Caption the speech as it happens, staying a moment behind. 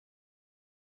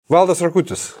Valdas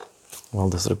Rakutis.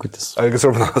 Valdas Rakutis. Algis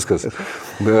Ramanauskas.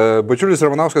 Bičiulis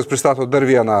Ramanauskas pristato dar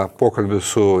vieną pokalbį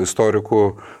su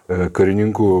istoriku,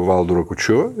 karininku Valdu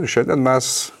Rakučiu. Ir šiandien mes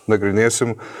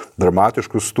nagrinėsim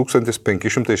dramatiškus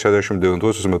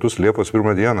 1569 metus Liepos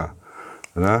 1 dieną.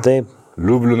 Ne? Taip.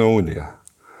 Liublino unija.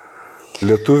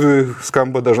 Lietuviui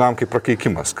skamba dažnam kaip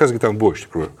prakeikimas. Kasgi ten buvo iš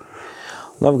tikrųjų?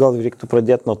 Na, gal reiktų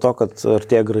pradėti nuo to, kad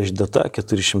artėja graži data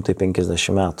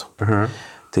 450 metų.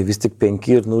 Tai vis tik 5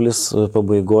 ir 0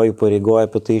 pabaigoje pareigoja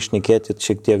apie tai išnekėti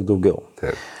šiek tiek daugiau.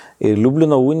 Taip. Ir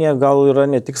Liublino unija gal yra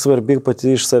ne tik svarbi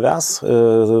pati iš savęs,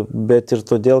 bet ir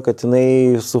todėl, kad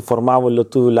jinai suformavo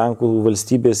Lietuvių Lenkų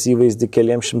valstybės įvaizdį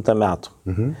keliams 100 metų.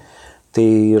 Tai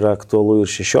yra aktualu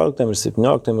ir 16, ir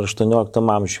 17, ir 18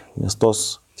 amžiuje, nes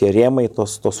tie rėmai,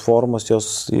 tos formos,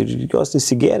 jos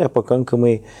įsigėrė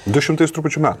pakankamai. 200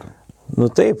 trupučių metų. Nu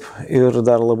taip, ir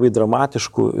dar labai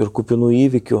dramatiškų ir kupinų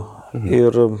įvykių.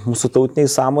 Ir mūsų tautiniai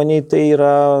sąmoniai tai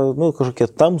yra kažkokie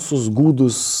tamsus,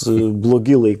 gūdus,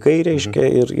 blogi laikai, reiškia,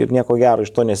 ir nieko gero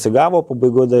iš to nesigavo,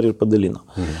 pabaigoje dar ir padalino.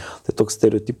 Tai toks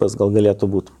stereotipas gal galėtų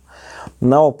būti.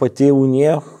 Na, o pati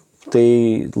unija tai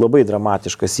labai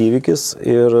dramatiškas įvykis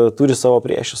ir turi savo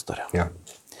priešistorę. Yeah.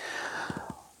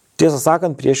 Tiesą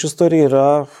sakant, priešistorė yra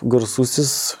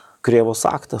garsusis Krėvos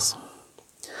aktas.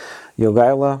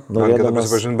 Jogaila,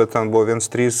 norėdamas... Bet ten buvo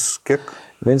 1-3 kiek?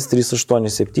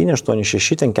 1-3-8-7,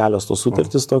 8-6, ten kelios tos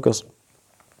sutartys tokios.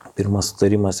 Pirmas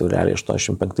sutarimas jau realiai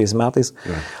 85 metais.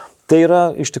 Tai yra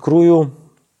iš tikrųjų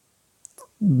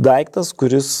daiktas,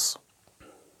 kuris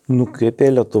nukreipė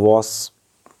Lietuvos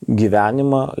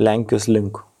gyvenimą Lenkijos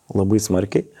link labai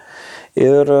smarkiai.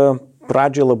 Ir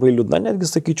pradžioje labai liūdna, netgi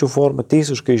sakyčiau, forma.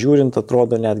 Teisiškai žiūrint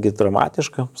atrodo netgi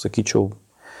dramatiška. Sakyčiau,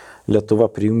 Lietuva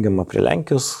prijungiama prie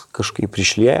Lenkijos, kažkaip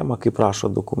išliejama, kaip rašo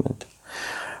dokumente.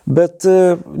 Bet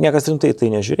niekas rimtai tai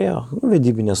nežiūrėjo.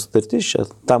 Vedybinė sutartis čia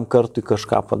tam kartui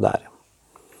kažką padarė.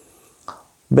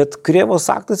 Bet Krėvos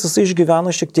aktas jisai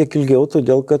išgyveno šiek tiek ilgiau,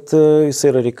 todėl kad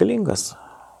jisai yra reikalingas.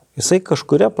 Jisai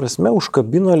kažkuria prasme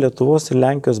užkabino Lietuvos ir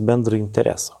Lenkijos bendrą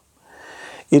interesą.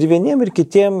 Ir vieniem ir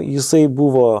kitiem jisai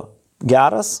buvo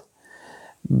geras,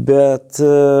 bet,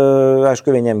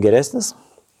 aišku, vieniem geresnis,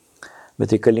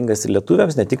 bet reikalingas ir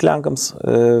lietuviams, ne tik Lenkams,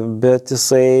 bet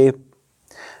jisai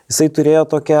turėjo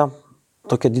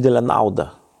tokią didelę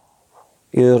naudą.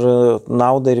 Ir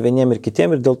naudą ir vieniem ir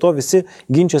kitiem, ir dėl to visi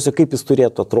ginčiasi, kaip jis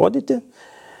turėtų atrodyti,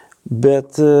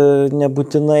 bet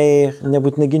nebūtinai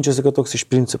ginčiasi, kad toks iš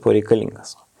principo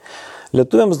reikalingas.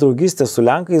 Lietuviams draugystė su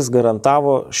Lenkais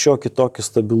garantavo šiokį tokį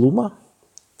stabilumą.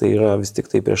 Tai yra vis tik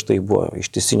tai prieš tai buvo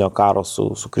ištisinio karo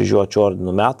su kryžiuočių ordinu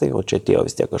metai, o čia atėjo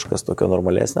vis tiek kažkas tokio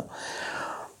normalesnio.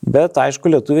 Bet aišku,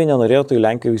 lietuviai nenorėjo tai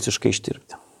Lenkijoje visiškai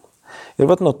ištirpti. Ir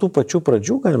vat nuo tų pačių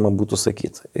pradžių, galima būtų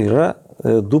sakyti, yra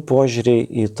 2 požiūriai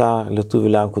į tą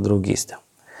Lietuvių-Lenkų draugystę.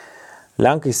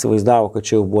 Lenkai įsivaizdavo, kad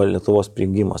čia jau buvo Lietuvos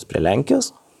prijungimas prie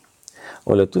Lenkijos,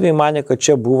 o lietuviai manė, kad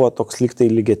čia buvo toks lygtai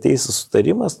lygiateisis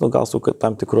sutarimas, gal su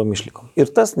tam tikrom išlykom.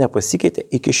 Ir tas nepasikeitė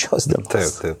iki šios dienos.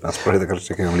 Taip, mes praeitą kartą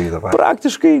sakėm lygiai tą patį.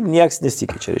 Praktiškai nieks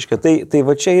nesikeičia, reiškia. Tai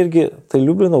va čia irgi, tai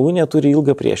Liublino unija turi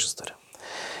ilgą priešistorę.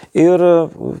 Ir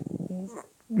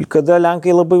kada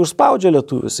Lenkai labai užspaudžia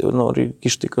lietuvius, jau nori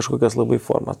kišti kažkokias labai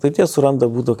formas, tai tie suranda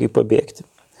būdą kaip pabėgti.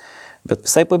 Bet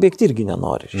visai pabėgti irgi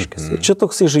nenori, reiškia. Ir čia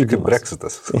toksai žaidimas. Kaip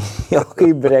Brexitas. Jo,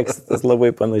 kaip Brexitas,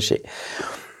 labai panašiai.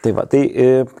 Tai va, tai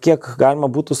kiek galima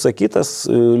būtų sakytas,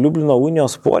 Liublino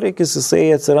unijos poreikis,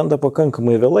 jisai atsiranda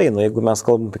pakankamai vėlai. Jeigu mes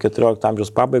kalbam apie 14 amžiaus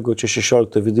pabaigą, čia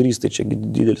 16 vidurys, tai čia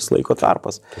didelis laiko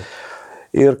tarpas.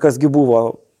 Ir kasgi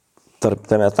buvo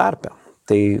tame tarpe?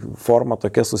 Tai forma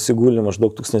tokia susigūlė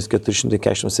maždaug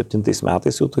 1447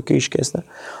 metais, jau tokia iškesnė,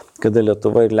 kada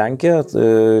Lietuva ir Lenkija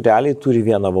realiai turi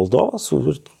vieną valdovą su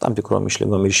tam tikrom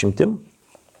išlygom ir išimtim,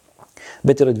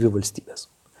 bet yra 2 valstybės.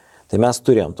 Tai mes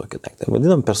turėjom tokį daiktą,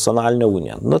 vadinam personalinę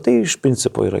uniją. Tai iš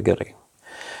principo yra gerai.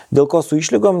 Dėl ko su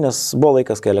išlygom, nes buvo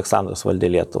laikas, kai Aleksandras valdė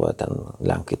Lietuvą, ten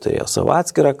Lenkai turėjo savo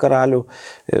atskirą karalių,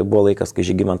 buvo laikas, kai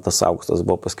Žygimantas Augustas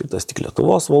buvo paskirtas tik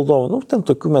Lietuvos valdovu, ten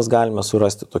tokių mes galime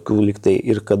surasti, tokių lygtai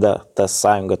ir kada ta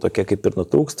sąjunga tokia kaip ir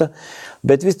nutrūksta,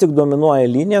 bet vis tik dominuoja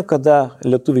linija, kada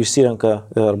lietuviai išsirenka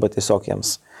arba tiesiog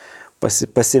jiems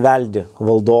pasiveldi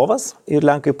valdovas ir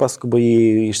Lenkai paskuba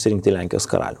jį išsirinkti Lenkijos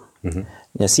karalių.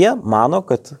 Nes jie mano,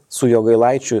 kad su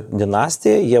Jogailaičių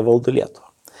dinastija jie valdo Lietuvą.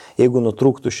 Jeigu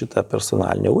nutrūktų šitą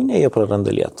personalinę uniją, jie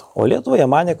praranda Lietuvą. O Lietuva jie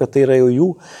manė, kad tai yra jau jų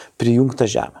prijungta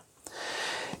žemė.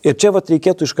 Ir čia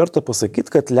reikėtų iš karto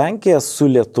pasakyti, kad Lenkija su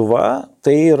Lietuva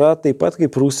tai yra taip pat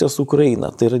kaip Rusija su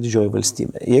Ukraina. Tai yra didžioji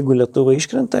valstybė. Jeigu Lietuva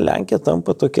iškrenta, Lenkija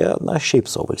tampa tokia, šiaip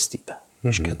savo valstybė.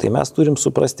 Tai mes turim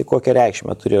suprasti, kokią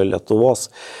reikšmę turėjo Lietuvos,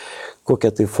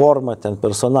 kokią tai formą, ten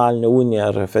personalinė unija,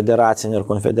 ar federacinė, ar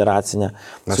konfederacinė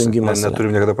sujungimas. Mes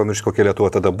neturim niekada pamiršti, kokia Lietuva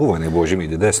tada buvo, jinai buvo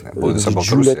žymiai didesnė. Buvo visa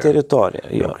didžiulė teritorija.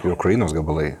 Ir Ukrainos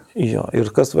gabalai. Jo,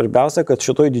 ir kas svarbiausia, kad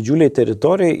šitoj didžiuliai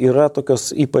teritorijai yra tokios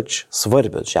ypač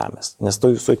svarbios žemės, nes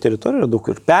toj visoje teritorijoje yra daug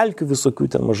ir pelkių visokių,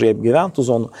 ten mažai apgyventų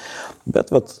zonų,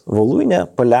 bet Voluinė,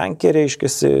 Palenkė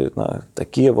reiškiasi, ta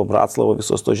Kijevo, Braclavo,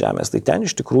 visos to žemės, tai ten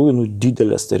iš tikrųjų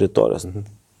didelės teritorijos.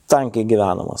 Tankiai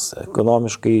gyvenamas,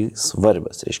 ekonomiškai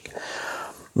svarbios, reiškia.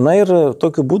 Na ir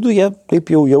tokiu būdu jie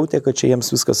taip jau jautė, kad čia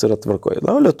jiems viskas yra tvarkoje.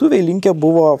 Lietuviai linkę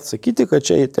buvo sakyti, kad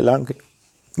čia tie Lenkai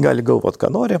gali galvoti,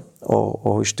 ką nori,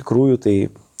 o iš tikrųjų tai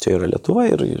čia yra Lietuva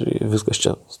ir viskas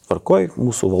čia tvarkoje,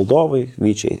 mūsų valdovai,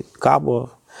 vyčiai kabo,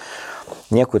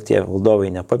 niekur tie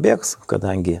valdovai nepabėgs,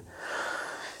 kadangi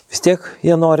vis tiek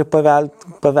jie nori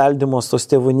paveldimos tos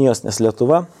tėvunijos, nes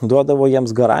Lietuva duodavo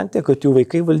jiems garantiją, kad jų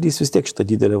vaikai valdys vis tiek šitą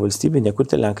didelę valstybę, niekur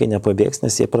tie Lenkai nepabėgs,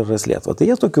 nes jie praras Lietuvą. Tai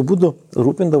jie tokiu būdu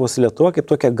rūpindavosi Lietuva kaip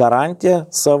tokią garantiją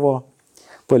savo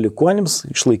palikonims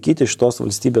išlaikyti šitos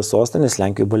valstybės sostą, nes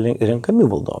Lenkijoje renkami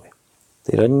valdovai.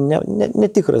 Tai yra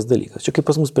netikras dalykas. Čia kaip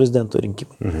pas mus prezidento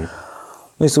rinkimai.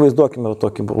 Įsivaizduokime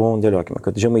tokį, dėliokime,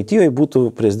 kad Žemaitijoje būtų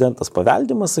prezidentas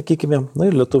paveldimas, sakykime,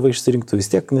 ir Lietuva išsirinktų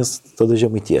vis tiek, nes tada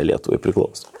Žemaitija Lietuvai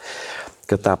priklauso,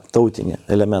 kad tą tautinį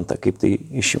elementą kaip tai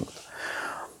išjungtų.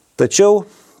 Tačiau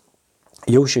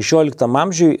jau 16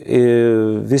 amžiui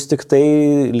vis tik tai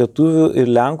lietuvių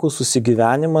ir lenkų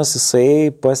susigyvenimas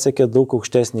jisai pasiekė daug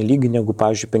aukštesnį lygį negu,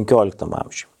 pavyzdžiui, 15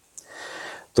 amžiui.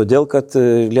 Todėl, kad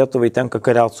Lietuvai tenka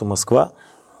kariauti su Maskva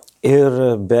ir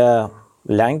be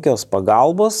Lenkijos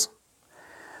pagalbos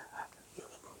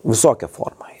visokią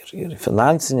formą. Ir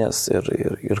finansinės,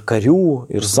 ir karių,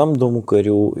 ir samdomų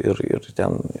karių,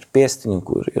 ir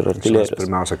pėstininkų, ir artilerijos.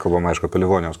 Pirmiausia, kalbama, aišku, apie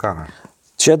Livonijos karą.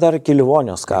 Čia dar iki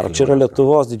Livonijos karo. Čia yra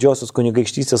Lietuvos didžiosios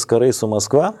kunigaikštystės karai su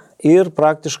Maskva. Ir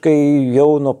praktiškai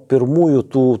jau nuo pirmųjų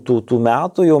tų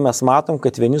metų jau mes matom,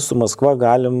 kad vieni su Maskva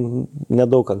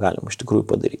nedaug ką galim iš tikrųjų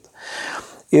padaryti.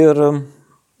 Ir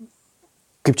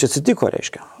kaip čia atsitiko,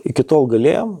 reiškia? Iki tol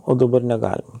galėjom, o dabar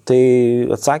negalim. Tai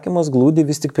atsakymas glūdi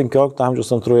vis tik 15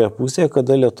 amžiaus antroje pusėje,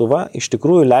 kada Lietuva iš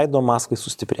tikrųjų leido Maskvai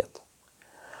sustiprėti.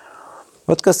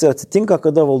 Vat kas atsitinka,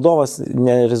 kada valdovas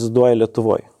nereziduoja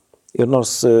Lietuvoje. Ir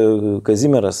nors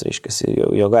Kazimieras, reiškia,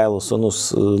 Jogailos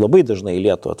sūnus labai dažnai į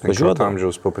Lietuvą atvažiuodavo. 15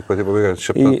 amžiaus pabaiga,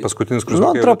 čia paskutinis, kuris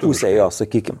mokėjo antrą pusę jo,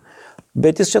 sakykim.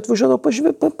 Bet jis čia atvažiuodavo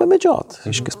pamedžioti,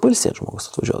 reiškia, pailsėti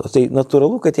žmogus atvažiuodavo. Tai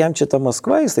natūralu, kad jam čia ta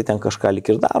Maskva, jis tai ten kažką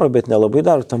lyg ir daro, bet nelabai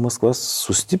daro, ta Maskva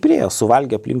sustiprėjo,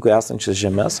 suvalgė aplinkui esančias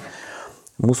žemės,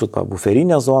 mūsų tą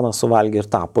buferinę zoną suvalgė ir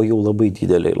tapo jau labai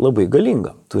didelė ir labai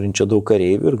galinga, turinčia daug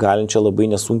kareivių ir galinčia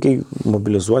labai nesunkiai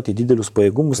mobilizuoti didelius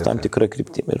pajėgumus tam tikrą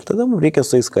kryptimį. Ir tada mums reikia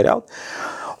su jais kariauti.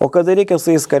 O kada reikia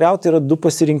su jais kariauti, yra du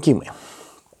pasirinkimai.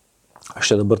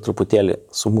 Aš čia dabar truputėlį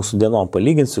su mūsų dienom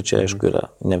palyginsiu, čia aišku yra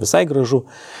ne visai gražu,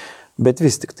 bet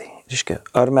vis tik tai. Reiškia,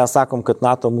 ar mes sakom, kad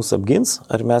NATO mūsų apgins,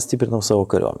 ar mes stiprinam savo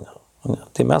kariuomenę.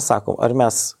 Tai mes sakom, ar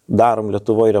mes darom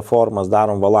Lietuvoje reformas,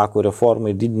 darom Valakų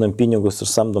reformą ir didinam pinigus ir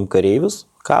samdom kareivius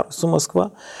karui su Maskva,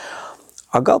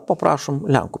 a gal paprašom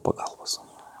Lenkų pagalbos.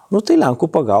 Tai Lenkų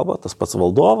pagalba, tas pats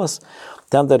valdovas,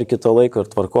 ten dar iki to laiko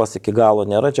ir tvarkos iki galo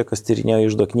nėra, čia kas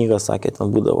tyrinėjo Iždo knygą, sakė, ten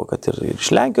būdavo, kad ir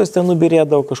iš Lenkijos ten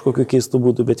nubirėdavo kažkokiu keistų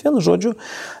būdų, bet vienu žodžiu,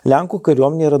 Lenkų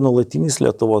kariuomenė yra nuolatinis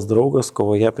Lietuvos draugas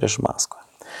kovoje prieš Maskvą.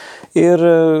 Ir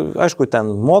aišku,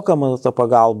 ten mokama ta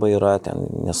pagalba yra, ten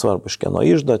nesvarbu iš kieno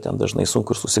Iždo, ten dažnai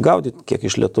sunku susigaudyti, kiek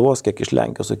iš Lietuvos, kiek iš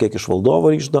Lenkijos, o kiek iš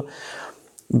valdovo Iždo.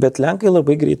 Bet Lenkai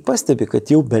labai greit pastebi, kad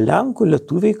jau be Lenkų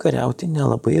lietuviai kariauti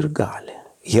nelabai ir gali.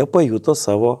 Jie pajuto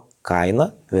savo kainą,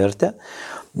 vertę.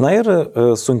 Na ir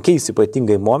sunkiais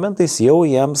ypatingai momentais jau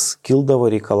jiems kildavo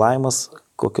reikalavimas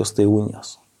kokios tai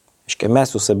unijos. Iškia,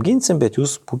 mes jūs apginsim, bet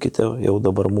jūs būkite jau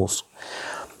dabar mūsų.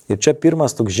 Ir čia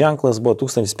pirmas toks ženklas buvo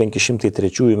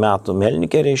 1503 metų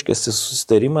Melnike, reiškia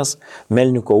susitarimas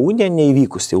Melniko unija,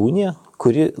 neįvykusi unija,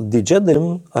 kuri didžia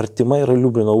dalim artima yra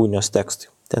Liublino unijos tekstui.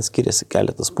 Ten skiriasi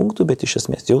keletas punktų, bet iš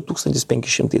esmės jau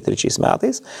 1503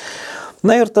 metais.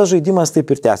 Na ir tas žaidimas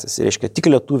taip ir tęsiasi. Reiškia, tik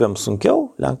lietuviams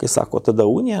sunkiau, Lenkai sako, tada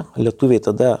unija, lietuviai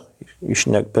tada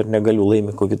per negalių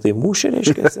laimi kokį tai mūšį,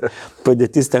 reiškia,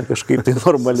 padėtis ten kažkaip tai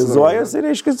normalizuojasi,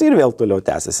 reiškia, ir vėl toliau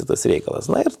tęsiasi tas reikalas.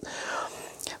 Na ir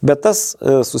bet tas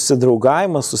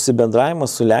susidraugavimas,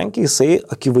 susibendravimas su Lenkija, jisai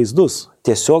akivaizdus.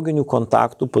 Tiesioginių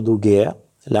kontaktų padaugėja.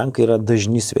 Lenkai yra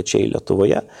dažni svečiai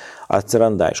Lietuvoje.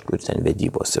 Atsiranda, aišku, ir ten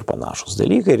vedybos ir panašus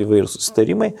dalykai, ir įvairūs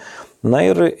susitarimai. Na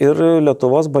ir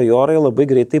Lietuvos bajorai labai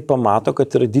greitai pamato,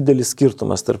 kad yra didelis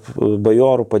skirtumas tarp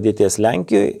bajorų padėties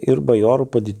Lenkijoje ir bajorų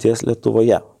padėties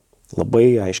Lietuvoje. Labai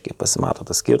aiškiai pasimato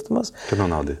tas skirtumas. Kieno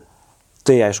naudai?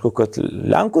 Tai aišku, kad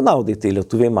Lenkų naudai, tai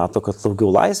lietuviai mato, kad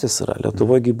daugiau laisvės yra.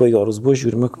 Lietuvoje bajorus buvo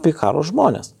žiūrimi kaip karo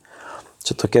žmonės.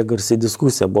 Čia tokia garsiai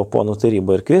diskusija buvo ponų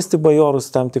taryba ir kviesti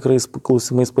bajorus tam tikrais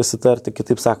klausimais pasitarti,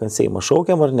 kitaip sakant, Seimą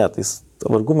šaukiam ar ne. Tai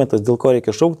argumentas, dėl ko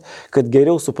reikia šaukti, kad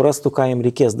geriau suprastų, ką jam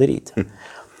reikės daryti.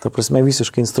 Ta prasme,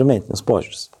 visiškai instrumentinis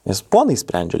požiūris. Nes ponai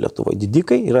sprendžia Lietuvoje.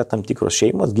 Didikai yra tam tikros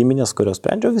šeimos, giminės, kurios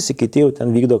sprendžia, visi kiti jau ten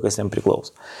vykdo, kas jam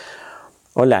priklauso.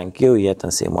 O Lenkijoje jie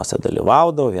ten Seimuose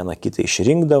dalyvaudavo, vieną kitą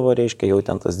išrinkdavo, reiškia, jau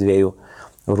ten tas dviejų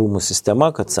rūmų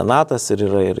sistema, kad senatas ir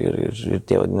yra ir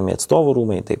tie vadinamieji atstovų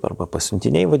rūmai, taip arba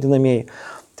pasiuntiniai vadinamieji.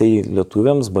 Tai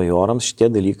lietuviams, bajorams šitie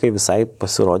dalykai visai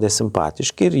pasirodė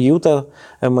simpatiški ir jų ta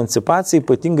emancipacija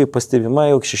ypatingai pastebima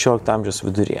jau 16 amžiaus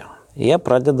viduryje. Jie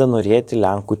pradeda norėti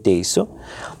Lenkų teisių,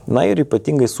 na ir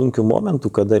ypatingai sunkių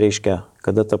momentų,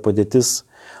 kada ta padėtis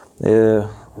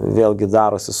vėlgi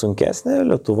darosi sunkesnė,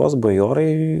 Lietuvos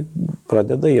bajorai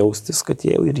pradeda jaustis, kad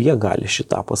jie gali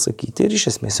šitą pasakyti ir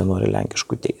iš esmės jie nori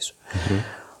lenkiškų teisių.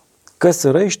 Kas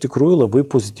yra iš tikrųjų labai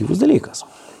pozityvus dalykas.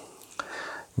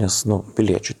 Nes,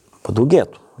 piliečių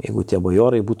padaugėtų, jeigu tie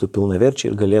bajorai būtų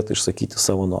pilnaverčiai ir galėtų išsakyti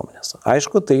savo nuomonės.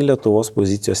 Aišku, tai Lietuvos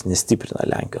pozicijos nestiprina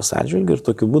Lenkijos atžvilgiu ir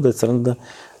tokiu būdu atsiranda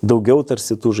daugiau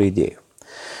tarsi tų žaidėjų.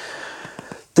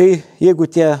 Tai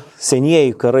jeigu tie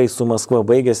senieji karai su Maskva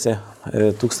baigėsi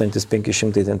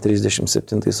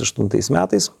 1537-8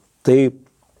 metais, tai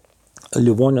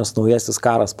Livonijos naujasis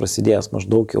karas prasidėjęs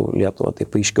maždaug jau Lietuva, tai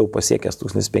paaiškiau pasiekęs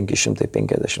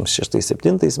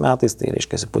 1556-7 metais, tai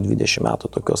reiškia po 20 metų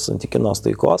tokios santykinos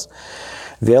taikos,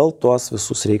 vėl tuos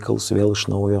visus reikalus vėl iš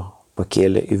naujo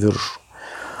pakėlė į viršų.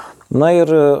 Na ir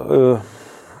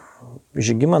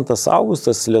Žygimantas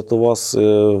Augustas, Lietuvos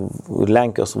ir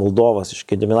Lenkijos valdovas iš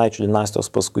Gediminaičių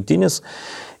dinastijos paskutinis,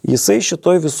 jisai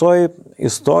šitoj visoj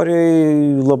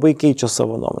istorijoje labai keičia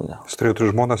savo nuomonę. Jis turėjo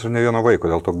 3 žmonas ir ne vieno vaiko,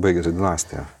 dėl to baigėsi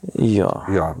dinastija. Jo,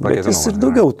 bet jis ir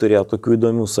daugiau turėjo tokių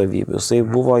įdomių savybių. Jisai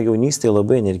buvo jaunystėje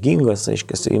labai energingas,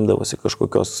 aiškiai, imdavosi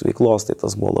kažkokios veiklos, tai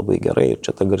tas buvo labai gerai ir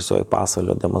čia ta garsioji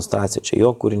Pasalio demonstracija, čia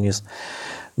jo kūrinys.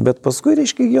 Bet paskui,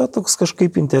 reiškia, jo toks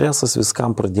kažkaip interesas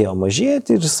viskam pradėjo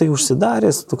mažėti ir jisai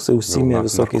užsidaręs, toksai užsimė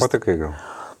visokiais. Narkotikai gal?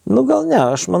 Gal ne,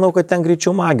 aš manau, kad ten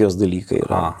greičiau magijos dalykai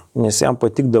yra. Nes jam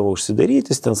patikdavo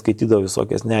užsidaryti, ten skaitydavo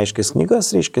visokias neaiškias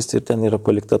knygas, reiškia, ir ten yra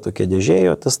palikta tokia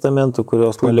dėžėjo testamentų,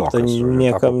 kurios palikta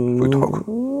niekam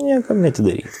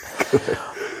netidaryti.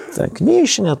 Ten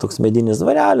knyšinė, toks medinis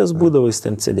dvarelis būdavo, jis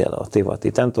ten sėdėdavo.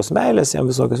 Tai ten tos meilės jam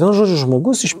visokios. Žodžiu,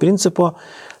 žmogus iš principo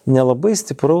nelabai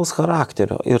stipraus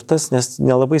charakterio. Ir tas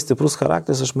nelabai stiprus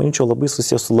charakteris, aš manyčiau, labai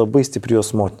susijęs su labai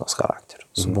stiprios motinos charakteriu,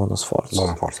 su Bonos Sforza.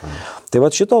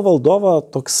 Tai šito valdovo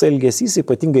toks elgesys,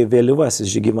 ypatingai vėlyvasis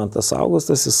Žygimantas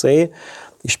Augustas, jisai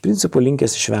iš principo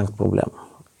linkęs išvengti problemų.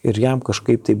 Ir jam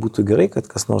kažkaip tai būtų gerai, kad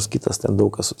kas nors kitas ten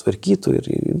daug kas sutvarkytų ir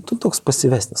toks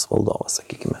pasyvesnis valdovas,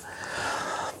 sakykime.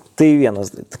 Tai vienas.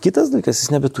 Kitas dalykas,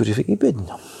 jis nebeturi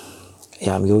įpėdinio.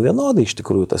 Jam jau vienodai iš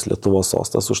tikrųjų tas Lietuvos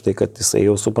sostas už tai, kad jisai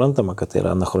jau suprantama, kad tai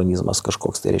yra anachronizmas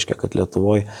kažkoks. Tai reiškia, kad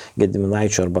Lietuvoje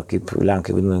Gediminaičių arba kaip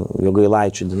Lenkai vadina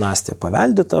Jogailaičių dinastija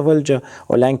paveldė tą valdžią,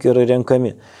 o Lenkijoje yra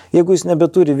renkami. Jeigu jis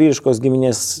nebeturi vyriškos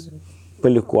giminės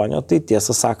palikuonio, tai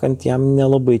tiesą sakant, jam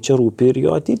nelabai čia rūpi ir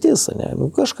jo ateitis.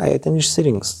 Kažką jie ten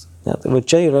išsirinks. Tai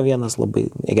čia yra vienas labai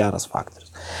negeras faktorius.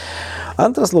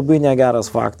 Antras labai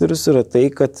negeras faktorius yra tai,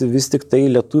 kad vis tik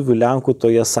tai lietuvių Lenkų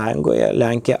toje sąjungoje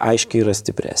Lenkija aiškiai yra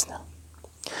stipresnė.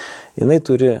 Jinai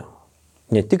turi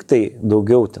ne tik tai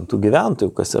daugiau ten tų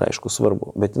gyventojų, kas yra aišku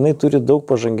svarbu, bet jinai turi daug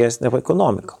pažangesnę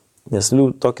ekonomiką. Nes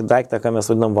tokį daiktą, ką mes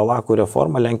vadinam Valakų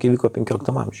reformą, Lenkija vyko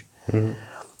 15 amžiuje.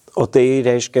 O tai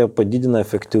reiškia padidina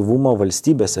efektyvumą,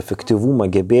 valstybės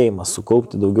efektyvumą, gebėjimą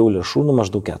sukaupti daugiau lėšų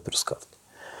maždaug 4 kartų.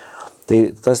 Tai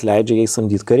tas leidžia jai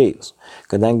samdyti kareivius.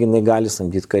 Kadangi jinai gali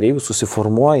samdyti kareivius,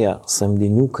 susiformuoja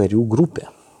samdinių karių grupė.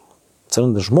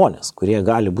 Atsiranda žmonės, kurie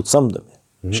gali būti samdomi.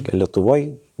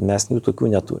 Lietuvoje mes jų tokių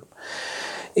neturim.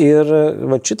 Ir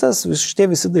šitie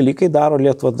visi dalykai daro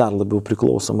Lietuvą dar labiau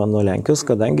priklausomą nuo Lenkijos,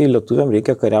 kadangi lietuviam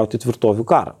reikia kariauti tvirtovių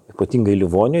karą. Ypatingai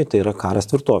Livonijoje tai yra karas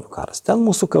tvirtovių karas. Ten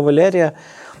mūsų kavalerija,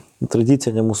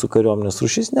 tradicinė mūsų kariuomenės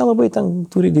rūšis, nelabai ten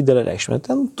turi didelę reikšmę.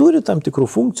 Ten turi tam tikrų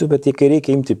funkcijų, bet kai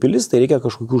reikia imti pilis, tai reikia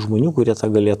kažkokių žmonių, kurie tą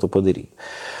galėtų padaryti.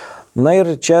 Na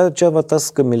ir čia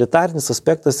tas militarinis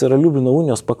aspektas yra Liublino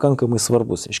unijos pakankamai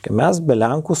svarbus. Mes be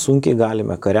Lenkų sunkiai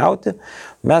galime kariauti,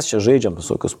 mes čia žaidžiam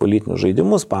visokius politinius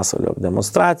žaidimus, Pasalio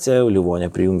demonstracija, Livonija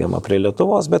prijungiama prie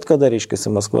Lietuvos, bet kada,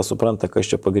 Maskva supranta, kad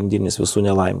čia pagrindinis visų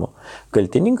nelaimų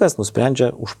kaltininkas,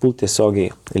 nusprendžia užpulti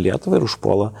tiesiogiai Lietuvą ir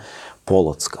užpuola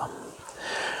Polotską.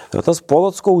 Ir tas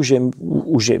Polocko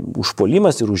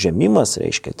užpuolimas ir užėmimas,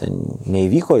 reiškia, ten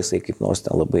neįvyko jisai kaip nors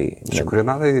ten labai... Čia kurie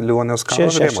metai Livonijos karo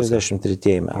rėmuose?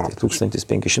 63 metai,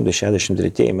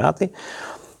 1563 metai.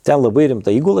 Ten labai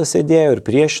rimta įgula sėdėjo ir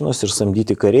priešinos, ir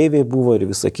samdyti kareiviai buvo ir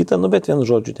visa kita, bet vienu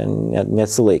žodžiu ten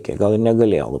neatsilaikė, gal ir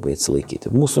negalėjo labai atsilaikyti.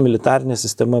 Mūsų militarinė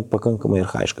sistema pakankamai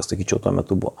archaiška, sakyčiau, tuo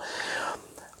metu buvo.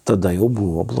 Tada jau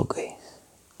buvo blogai.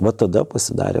 Va tada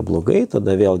pasidarė blogai,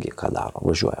 tada vėlgi ką daro,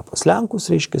 važiuoja pas Lenkus,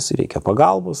 reikia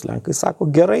pagalbos, Lenkai sako,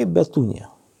 gerai, bet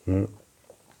unija.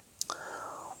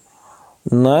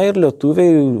 Na ir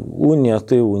lietuviai unija,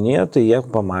 tai jie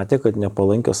pamatė, kad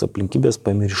nepalankios aplinkybės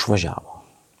paėmė ir išvažiavo.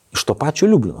 Iš to pačio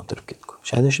Liublino, tarp kitko,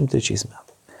 63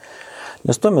 metais.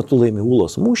 Nes tuo metu laimė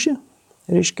Ūlos mūšį,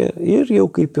 reiškia, ir jau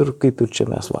kaip ir čia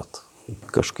mes,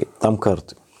 kažkaip, tam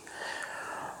kartui.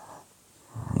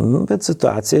 Bet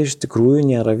situacija iš tikrųjų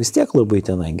nėra vis tiek labai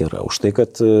tenai gera. Už tai,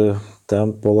 kad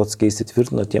tam Polockai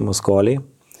įsitvirtino tie maskoliai,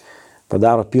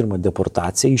 padaro pirmą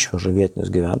deportaciją, išveža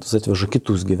vietinius gyventojus, atveža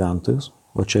kitus gyventojus,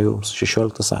 o čia jau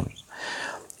 16 amžius.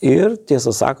 Ir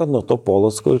tiesą sakant, nuo to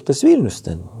Polocko ir tas Vilnius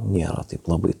ten nėra taip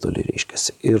labai toli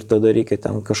reiškiasi. Ir tada reikia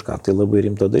ten kažką tai labai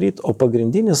rimto daryti. O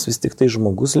pagrindinis vis tik tai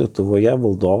žmogus Lietuvoje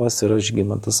valdovas yra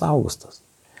Žygimantas Augustas.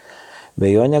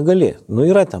 Be jo negali.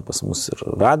 Yra ten pas mus ir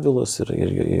Radvilos, ir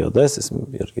Juodasis,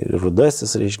 ir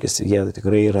Rudasis, reiškiasi, jie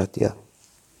tikrai yra tie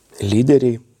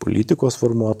lyderiai, politikos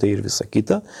formuotojai ir visa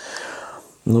kita.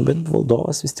 Bet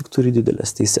valdovas vis tik turi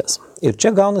didelės teises. Ir čia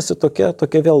gaunasi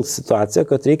tokia vėl situacija,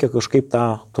 kad reikia kažkaip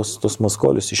tos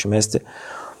maskolius išmesti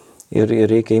ir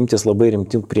reikia imtis labai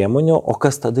rimtų priemonių, o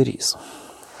kas tą darys?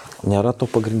 Nėra to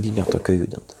pagrindinio tokio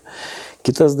judinto.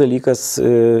 Kitas dalykas,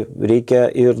 reikia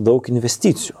ir daug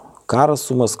investicijų. Karas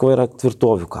su Maskva yra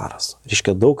tvirtovių karas.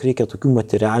 Reiškia, reikia tokių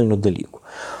materialinių dalykų.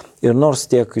 Ir nors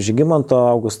tiek Žygimanto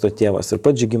Augusto tėvas ir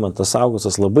pats Žygimantas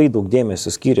Augustas labai daug dėmesio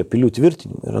skyrė pilių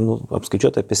tvirtinimui, yra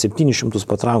apskaičiuota apie 700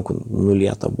 patrankų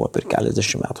nulieta buvo per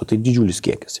keliasdešimt metų, tai didžiulis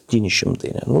kiekis,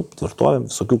 700, tvirtovėm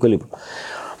visokių kalibrų.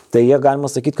 Tai jie galima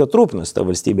sakyti, kad rūpinosi tą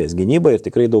valstybės gynybą ir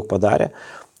tikrai daug padarė,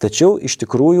 tačiau iš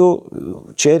tikrųjų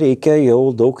čia reikia jau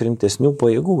daug rimtesnių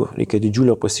pajėgų, reikia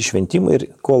didžiulio pasišventimo ir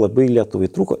ko labai Lietuvai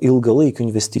trūko, ilgalaikių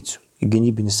investicijų į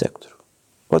gynybinį sektorių.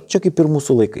 O čia kaip ir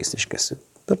mūsų laikais iškesi.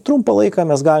 Per trumpą laiką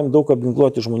mes galim daug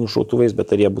apginkluoti žmonių šautuvais, bet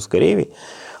ar jie bus kareiviai,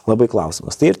 labai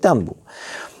klausimas. Tai ir ten buvo.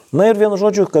 Na ir vienu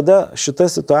žodžiu, kada šita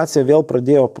situacija vėl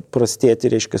pradėjo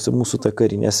prastėti, reiškia, mūsų ta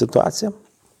karinė situacija,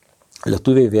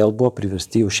 lietuviai vėl buvo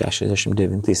priversti jau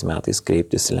 69 metais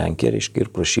kreiptis į Lenkiją, reiškia,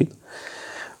 ir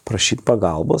prašyti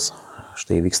pagalbos.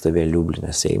 Štai vyksta vėl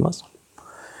Liubline Seimas.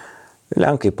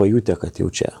 Lenkai pajutė, kad jau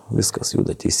čia viskas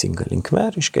juda teisinga linkme,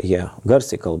 reiškia, jie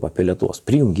garsiai kalba apie Lietuvos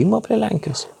prijungimą prie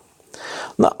Lenkijos.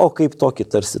 Na, o kaip tokį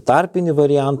tarsi tarpinį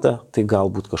variantą, tai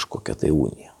galbūt kažkokia tai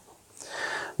unija.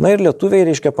 Na ir lietuviai,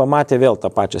 reiškia, pamatė vėl tą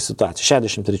pačią situaciją,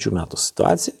 63 metų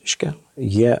situaciją, reiškia,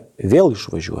 jie vėl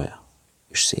išvažiuoja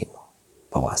iš Seimo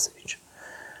pavasarį čia.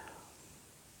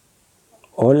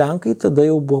 O Lenkai tada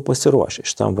jau buvo pasiruošę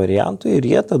šitam variantui ir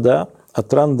jie tada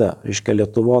atranda, reiškia,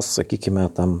 Lietuvos,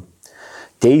 sakykime, tam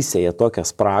teisėje tokią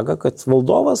spragą, kad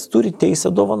valdovas turi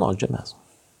teisę dovanoti žemės.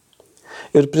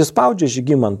 Ir prispaudžia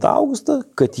Žygimantą Augustą,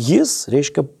 kad jis,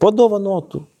 reiškia,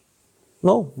 padovanotų,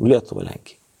 Lietuvą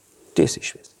Lenkijai. Tiesiai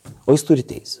išviesti. O jis turi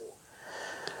teisę.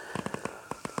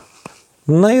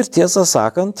 Na ir tiesą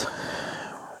sakant,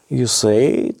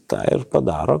 jisai tą ir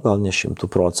padaro, gal ne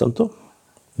 100%,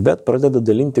 bet pradeda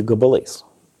dalinti gabalais.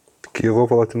 Kijevo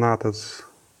palatinatas.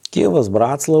 Kijevas,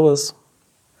 Braclavas,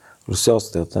 Rusijos,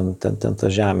 tai ten ta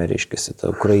žemė, reiškiasi, ta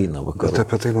Ukraina vakarų. Bet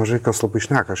apie tai mažai kas labai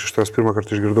šneka. Aš iš tavęs pirmą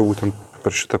kartą išgirdau būtent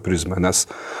per šitą prizmę, nes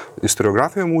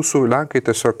istoriografijoje mūsų Lenkai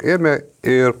tiesiog ėmė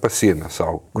ir pasiėmė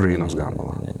savo Ukrainos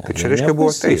gabalą. Tai čia, reiškia,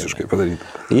 buvo teisiškai padaryta.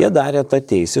 Jie darė tą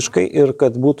teisiškai ir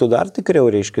kad būtų dar tikriau,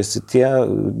 reiškiasi, tie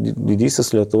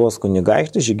didysis Lietuvos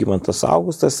kunigaikštis Žygimantas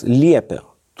Augustas liepė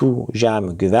tų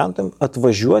žemių gyventojams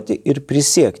atvažiuoti ir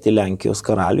prisiekti Lenkijos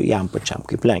karaliui, jam pačiam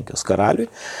kaip Lenkijos karaliui.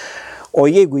 O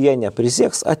jeigu jie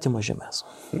neprisieks, atima žemės.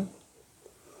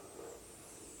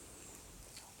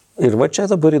 Ir va čia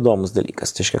dabar įdomus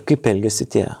dalykas. Tai kaip elgėsi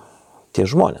tie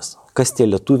žmonės. Kas tie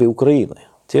lietuviai Ukrainoje?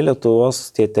 Tai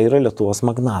yra Lietuvos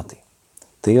magnatai.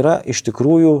 Tai yra iš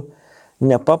tikrųjų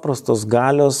nepaprastos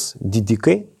galios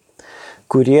didikai,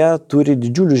 kurie turi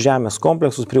didžiulius žemės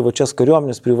kompleksus, privačias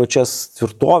kariuomenės, privačias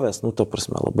tvirtovės, ta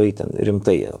prasme, labai ten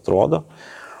rimtai atrodo.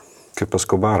 Kaip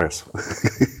Eskobaras.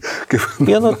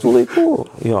 Viena tų laikų,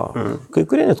 jo. Kai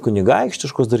kurie net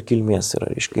kunigaikštiškos dar kilmės yra,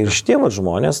 reiškia. Ir šitie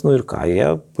žmonės, ir ką, jie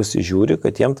pasižiūri,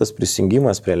 kad jiems tas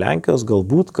prisijungimas prie Lenkijos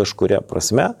galbūt kažkuria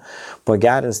prasme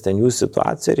pagerins ten jų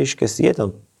situaciją, reiškia, jie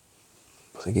ten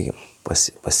sakykime,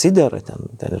 pasidera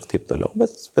ten ir taip toliau,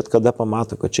 bet kada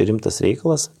pamato, kad čia rimtas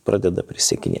reikalas, pradeda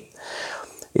prisiekinėti.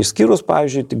 Išskyrus,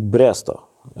 pavyzdžiui, tik Bresto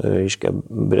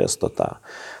tą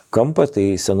kampą, tai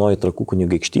senoji Trakų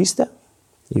kunigaikštystė,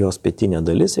 jos pietinė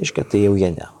dalis, tai jau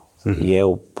jie ne. Jie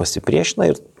jau pasipriešina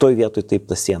ir toj vietoj taip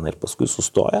ta siena ir paskui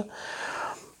sustoja.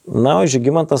 Na, o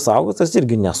Žygimantas Augustas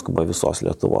irgi neskuba visos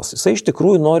Lietuvos. Jisai iš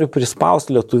tikrųjų nori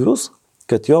prispausti lietuvius,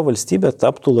 kad jo valstybė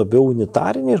taptų labiau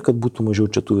unitarinė ir kad būtų mažiau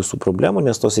čia tų visų problemų,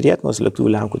 nes tos rietinos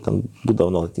lietuvių Lenkų ten būdavo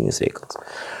nuolatinis reikalas.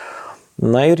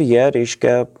 Na ir jie,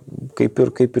 reiškia, kaip ir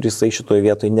jisai šitoje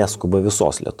vietoje neskuba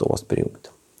visos Lietuvos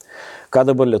priimti. Ką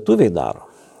dabar lietuviai daro?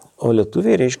 O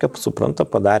lietuviai, reiškia, supranta,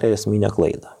 padarė esminę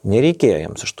klaidą. Nereikėjo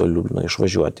jiems iš to Liublino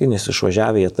išvažiuoti, nes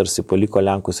išvažiavę jie tarsi paliko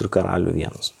Lenkus ir karalių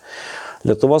vienus.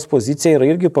 Lietuvos pozicija yra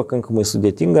irgi pakankamai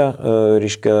sudėtinga,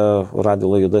 reiškia,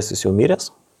 Radvila Juodasis jau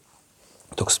miręs.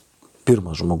 Toks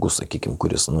pirmas žmogus, sakykime,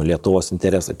 kuris Lietuvos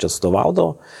interesą čia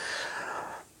atstovaudavo.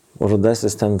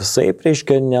 Rudasis ten visai,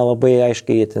 reiškia, nelabai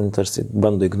aiškiai jie ten tarsi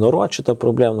bando ignoruoti šitą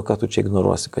problemą, ką tu čia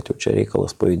ignoruosi, kad jau čia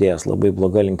reikalas pajudėjęs labai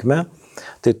bloga linkme.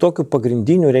 Tai tokiu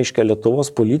pagrindiniu, reiškia, Lietuvos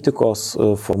politikos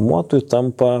formuotojų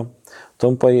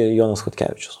tampa Jonas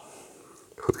Chodkevičius.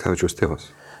 Chodkevičiaus tėvas.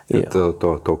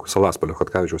 To Salaspalio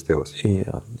Chodkevičiaus tėvas.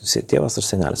 Tėvas ar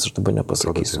senelis, aš dabar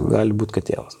nepasakysiu. Gali būti, kad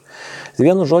tėvas.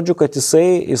 Vienu žodžiu, kad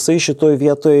jisai šitoj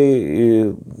vietoj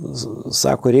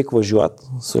sako, reikia važiuoti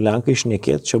su Lenkai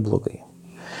šnekėti, čia blogai.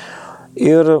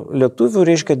 Ir lietuvių,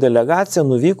 reiškia, delegacija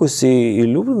nuvykusi į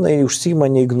Liubliną užsiima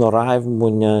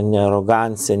neignoravimu, ne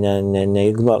arogancija,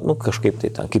 kažkaip tai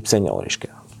ten, kaip seniau,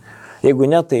 reiškia. Jeigu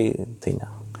ne, tai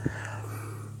ne.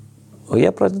 O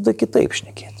jie pradeda kitaip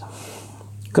šnekėti.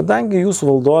 Kadangi jūs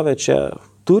valdovė čia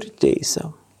turi teisę,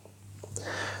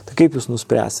 tai kaip jūs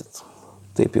nuspręsit?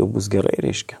 Taip jau bus gerai,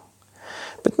 reiškia.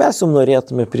 Bet mes jums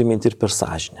norėtume priminti ir per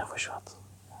sąžinę važiuoti.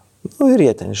 Ir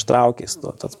jie ten ištraukės,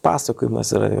 tas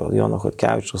pasakojimas yra Jono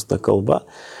Chodkevičiaus ta kalba.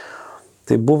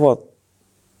 Tai buvo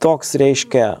toks,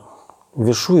 reiškia,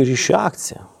 viešųjų ryšių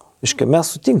akcija. Reiškia, mes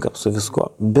sutinkam su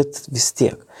visko, bet vis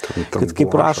tiek. Kad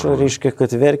kaip rašo, reiškia, kad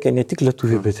verkia ne tik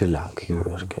lietuviai, bet ir Lenkai.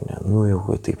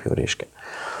 Jau taip jau reiškia.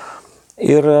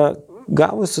 Ir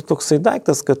gavosi toksai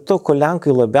daiktas, kad to, ko Lenkai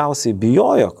labiausiai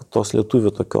bijojo, tos lietuvių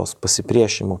tokios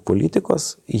pasipriešimo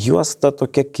politikos, juos ta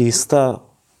tokia keista,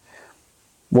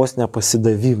 vos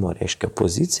nepasidavimo, reiškia,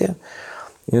 pozicija,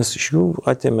 jis iš jų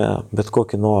atėmė bet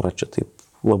kokį norą čia taip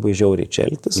labai žiauriai čia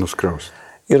elgtis. Nuskriaus.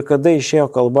 Ir kada išėjo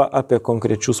kalba apie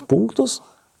konkrečius punktus,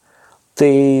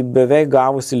 tai beveik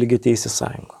gavosi lygiateisė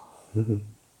sąjunga.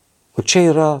 O čia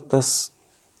yra tas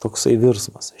toksai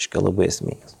virsmas, reiškia, labai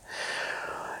esminis.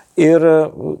 Ir,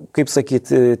 kaip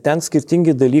sakyti, ten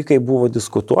skirtingi dalykai buvo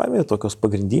diskutuojami, tokios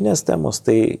pagrindinės temos,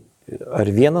 tai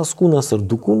ar vienas kūnas, ar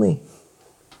du kūnai.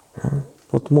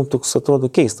 Mums toks atrodo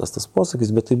keistas tas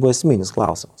posakis, bet tai buvo esminis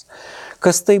klausimas.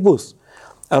 Kas tai bus?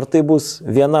 Ar tai bus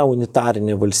viena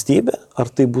unitarinė valstybė, ar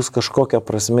tai bus kažkokia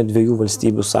prasme dviejų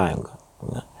valstybių sąjunga?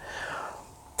 Ne.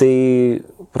 Tai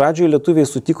pradžioje lietuviai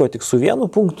sutiko tik su vienu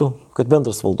punktu, kad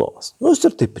bendras valdovas. Jis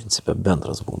ir taip principė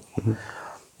bendras būtų.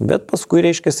 Bet paskui,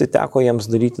 reiškia, teko jiems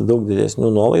daryti daug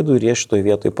didesnių nuolaidų ir jie šitoje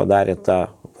vietoje padarė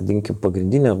tą, vadinkim,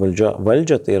 pagrindinę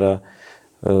valdžią, tai yra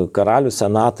karalių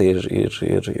senatą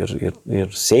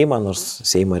ir Seimą, nors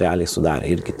Seimą realiai sudarė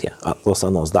irgi tos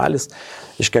anos dalis,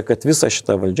 reiškia, kad visa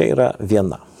šita valdžia yra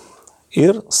viena.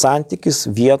 Ir santykis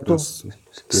vietų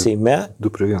Seime.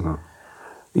 2:1.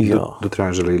 Jo.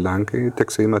 2/3 Lenkai,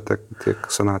 tiek Seime, tiek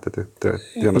Senate, tiek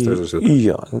 1/3.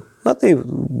 Jo. Na tai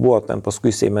buvo ten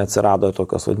paskui Seime atsirado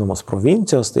tokios vadinamos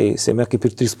provincijos, tai Seime kaip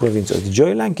ir 3 provincijos.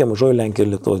 Didžioji Lenkija, Mažoji Lenkija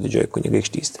ir Lietuvos didžioji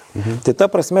kunigaikštystė. Tai ta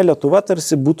prasme Lietuva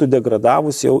tarsi būtų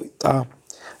degradavus jau tą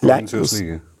Lenkijos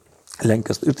lygį.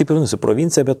 Lenkijos, ir taip ir nusi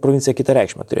provincija, bet provincija kitą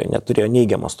reikšmę turėjo, neturėjo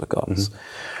neigiamos tokios.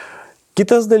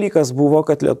 Kitas dalykas buvo,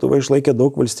 kad Lietuva išlaikė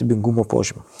daug valstybingumo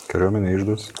požymių. Kariuomenė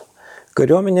išdas.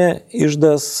 Kariuomenė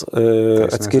išdas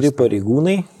atskiri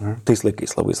pareigūnai, tais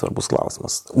laikais labai svarbus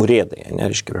klausimas, urėdai,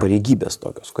 nereiškia pareigybės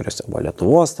tokios, kuriuose buvo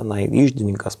Lietuvos, tenai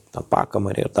išdininkas, ten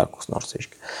pakamarė ir dar koks nors,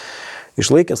 reiškia.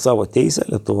 Išlaikė savo teisę,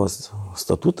 Lietuvos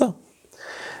statutą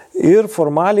ir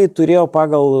formaliai turėjo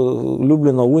pagal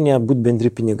Liublino uniją būti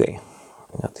bendri pinigai.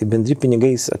 Tai bendri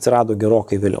pinigai atsirado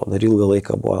gerokai vėliau, dar ilgą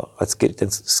laiką buvo atskirti,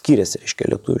 skiriasi,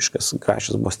 reiškia, lietuviškas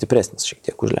grašis buvo stipresnis šiek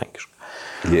tiek už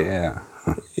lenkišką.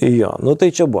 Jo,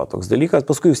 tai čia buvo toks dalykas,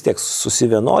 paskui vis tiek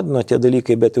susivienodino tie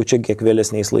dalykai, bet jau čia kiek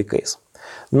vėlesniais laikais.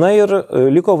 Na ir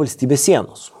liko valstybės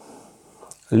sienos.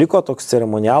 Liko toks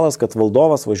ceremonialas, kad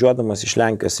valdovas važiuodamas iš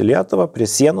Lenkijos į Lietuvą prie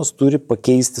sienos turi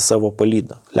pakeisti savo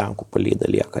palydą. Lenkų palyda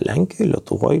lieka Lenkijoje,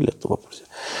 Lietuvoje, Lietuva.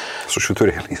 Su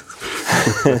šiturėliais.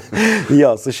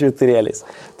 Jo, su švyturėliais.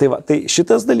 Tai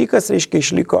šitas dalykas, reiškia,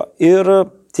 išliko ir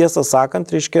tiesą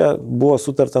sakant, reiškia, buvo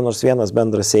sutarta nors vienas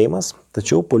bendras Seimas,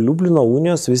 tačiau po Liublino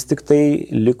unijos vis tik tai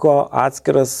liko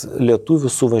atskiras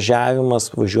lietuvių suvažiavimas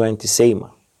važiuojant į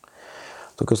Seimą.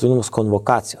 Tokios vadinamos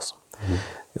konvokacijos.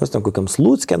 Jos ten kokiam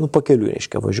Slucke, pakeliui,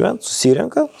 reiškia, važiuojant,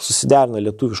 susirenka, susiderina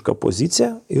lietuvišką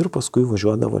poziciją ir paskui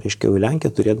važiuodavo, reiškia, į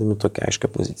Lenkiją, turėdami tokią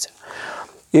aiškę poziciją.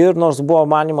 Ir nors buvo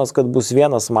manimas, kad bus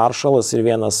vienas maršalas ir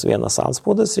vienas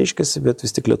antspaudas, reiškia, bet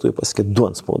vis tik lietuviai pasakė 2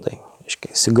 antspaudai.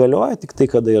 Reiškia, įsigalioja tik tai,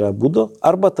 kada yra būdu,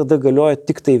 arba tada galioja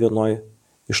tik tai vienoje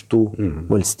iš tų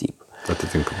valstybių.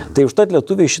 Atitinkamai. Tai užtat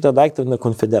lietuviai šitą daiktą vadina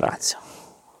konfederacija.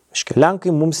 Reiškia,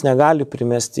 Lenkai mums negali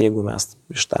primesti, jeigu mes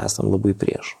iš tą esam labai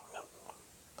prieš.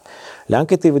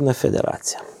 Lenkai tai vadina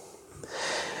federacija.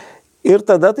 Ir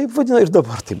tada taip vadina, ir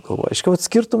dabar taip galvoja. Reiškia,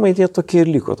 skirtumai tie tokie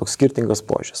ir liko, toks skirtingas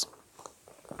požiūris.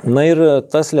 Na ir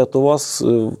tas Lietuvos,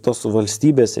 tos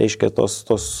valstybės, reiškia, tos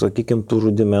sakykime, tų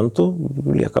rudimentų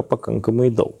lieka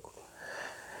pakankamai daug.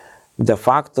 De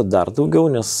facto dar daugiau,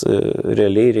 nes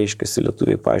realiai, reiškia,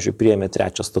 lietuviai, pavyzdžiui, priėmė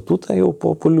 3 statutą jau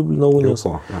po Liublino unijos,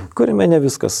 kuriame ne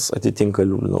viskas atitinka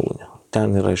Liublino uniją.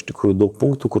 Ten yra iš tikrųjų daug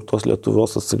punktų, kur tos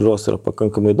Lietuvos atsigalios yra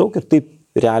pakankamai daug ir taip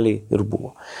realiai ir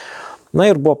buvo. Na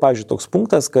ir buvo, pavyzdžiui, toks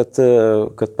punktas, kad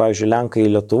pavyzdžiui, Lenkai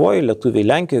Lietuvoje, lietuviai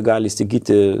Lenkijoje gali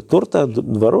įsigyti turtą,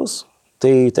 dvarus,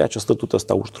 tai 3 statutas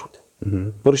tą uždraudė.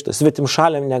 Parašyta,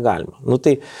 svetimšaliam negalima.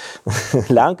 Tai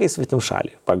Lenkai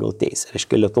svetimšaliai pagal teisę,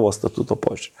 reiškia Lietuvos statuto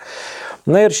požiūrį.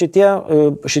 Na ir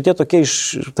šitie tokie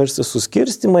tarsi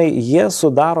suskirstimai, jie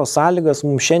sudaro sąlygas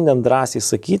mums šiandien drąsiai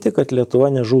sakyti, kad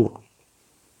Lietuva nežuvo.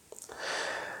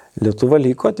 Lietuva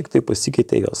liko, tik tai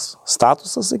pasikeitė jos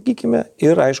statusas, sakykime,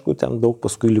 ir aišku, ten daug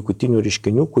paskui likutinių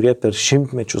reiškinių, kurie per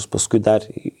šimtmečius paskui dar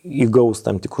įgaus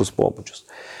tam tikrus pobūdžius.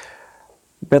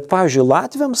 Bet, pavyzdžiui,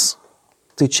 latviams,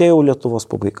 tai čia jau Lietuvos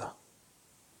pabaiga.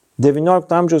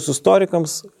 19 amžiaus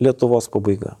istorikams Lietuvos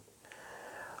pabaiga.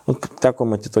 Teko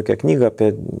matyti tokią knygą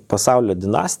apie pasaulio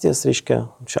dinastijas, reiškia,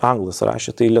 čia anglas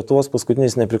rašė, tai Lietuvos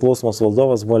paskutinis nepriklausomas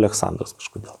valdovas buvo Aleksandras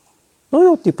kažkodėl.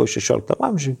 Jau tipo 16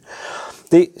 amžiui.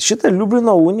 Tai šita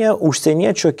Liublino unija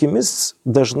užsieniečių akimis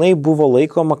dažnai buvo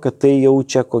laikoma, kad tai jau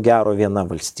čia ko gero viena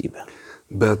valstybė.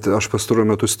 Bet aš pastaruoju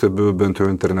metu stebiu bent jau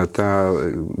internete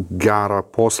gerą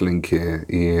poslinkį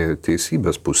į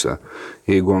teisybės pusę.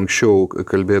 Jeigu anksčiau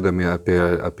kalbėdami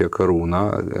apie karūną,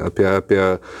 apie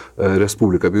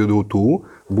respubliką abiejų tautų,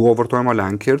 buvo vartojama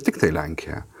Lenkija ir tik tai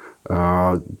Lenkija.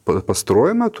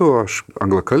 Pastaruoju metu aš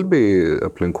anglakalbiai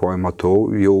aplinkoje matau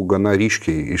jau gana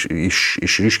ryškiai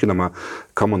išryškinama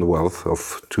Commonwealth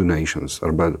of Two Nations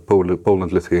arba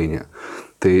Poland-Lithuania.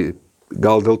 Tai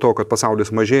gal dėl to, kad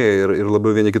pasaulis mažėja ir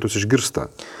labiau vieni kitus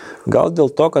išgirsta? Gal dėl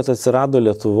to, kad atsirado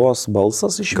Lietuvos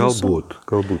balsas iš visų?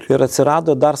 Galbūt. Ir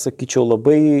atsirado dar, sakyčiau,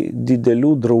 labai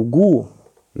didelių draugų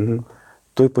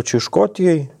toj pačioj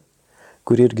Škotijoje,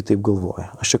 kurie irgi taip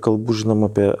galvoja. Aš čia kalbu, žinom,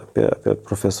 apie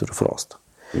profesorių Frostą.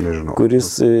 Nežinau.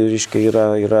 Kuris, reiškia,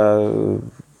 yra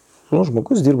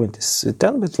žmogus dirbantis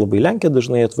ten, bet labai Lenkija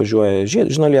dažnai atvažiuoja,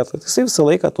 žino Lietuvą. Jisai visą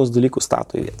laiką tos dalykus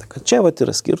stato į vietą. Kad čia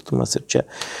yra skirtumas ir čia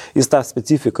jis tą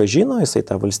specifiką žino, jisai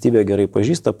tą valstybę gerai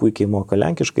pažįsta, puikiai moka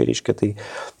lenkiškai, reiškia.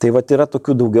 Tai yra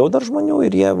tokių daugiau dar žmonių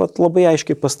ir jie labai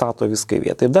aiškiai pastato viską į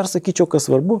vietą. Ir dar sakyčiau, kas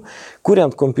svarbu,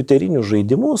 kuriant kompiuterinius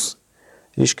žaidimus,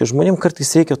 reiškia, žmonėm kartais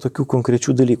reikia tokių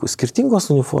konkrečių dalykų. Skirtingos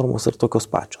uniformos ar tokios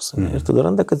pačios. Ir tada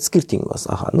randa, kad skirtingos.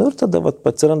 Ir tada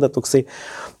atsiranda toksai.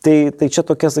 Tai čia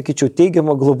tokia, sakyčiau,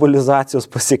 teigiama globalizacijos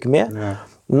pasiekmė.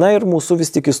 Na ir mūsų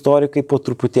vis tik istorikai po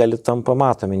truputėlį tampa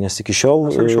matomi, nes iki šiol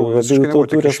abiejų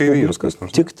tautų respublikos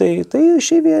tik tai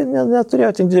išeivė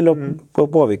neturėjo ten didelio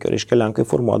poveikio. Reiškia, Lenkai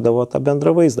formuodavo tą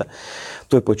bendrą vaizdą.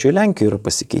 Toj pačioj Lenkijoje yra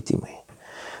pasikeitimai.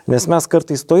 Nes mes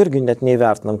kartais to irgi net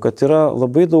neįvertinam, kad yra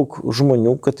labai daug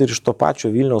žmonių, kad ir iš to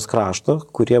pačio Vilniaus krašto,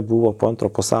 kurie buvo po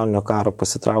Antro pasaulinio karo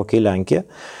pasitraukę į Lenkiją,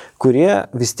 kurie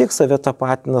vis tiek save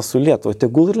tapatina su Lietuva,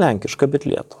 tegul ir lenkiška, bet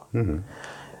Lietuva.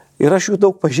 Ir aš jų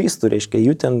daug pažįstu, reiškia,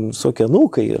 jų ten visokie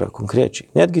anūkai yra konkrečiai.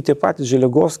 Netgi tie patys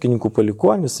Želigovskininkų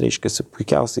palikuonys, reiškia,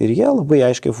 puikiausiai ir jie labai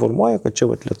aiškiai formuoja, kad čia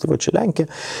Lietuva, čia Lenkija.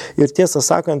 Ir tiesą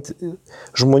sakant,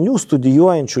 žmonių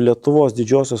studijuojančių Lietuvos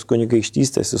didžiosios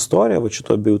kunigaikštystės istoriją,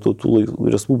 šito abiejų tautų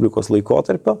respublikos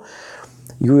laikotarpio,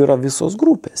 jų yra visos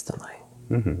grupės tenai.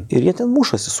 Ir jie ten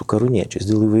mušasi su karūniečiais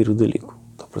dėl įvairių dalykų.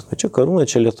 Čia Karūna,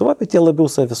 čia Lietuva, bet jie labiau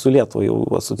save su Lietuva jau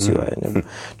asocijuoja.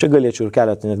 Čia galėčiau ir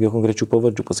keletą netgi konkrečių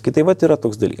pavardžių pasakyti. Tai yra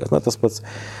toks dalykas. Tas pats,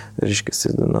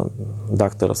 reiškia,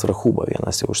 daktaras Rachuba,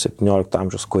 vienas jau už 17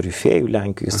 amžiaus korifėjų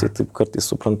Lenkijoje, jisai taip kartais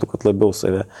suprantu, kad labiau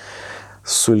save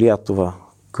su Lietuva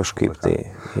kažkaip tai.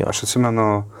 Jo. Aš atsimenu,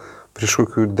 prieš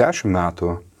kokių 10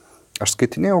 metų Aš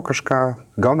skaitinėjau kažką,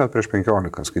 gal net prieš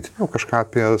 15, skaitinėjau kažką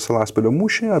apie Salaspilio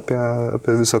mūšį,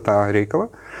 apie visą tą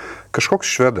reikalą. Kažkoks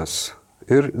švedas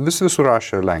ir visur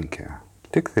rašė Lenkija,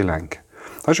 tik tai Lenkija.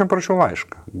 Aš jam parašiau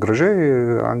laišką, gražiai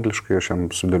angliškai aš jam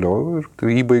sudėliau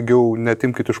ir jį baigiau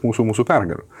netimkit iš mūsų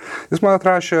pergalių. Jis man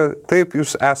atrašė, taip,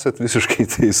 jūs esat visiškai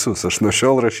teisus, aš nuo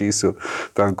šiol rašysiu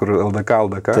ten, kur LDK.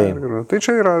 Tai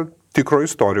čia yra tikro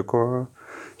istoriko,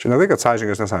 čia ne tai, kad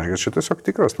sąžininkas, nesąžininkas, čia tiesiog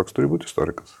tikras, toks turi būti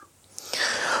istorikas.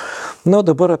 Na,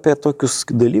 dabar apie tokius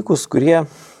dalykus, kurie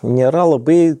nėra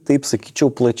labai, taip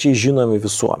sakyčiau, plačiai žinomi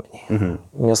visuomeniai.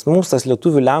 Nes mums tas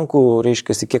lietuvių Lenkų,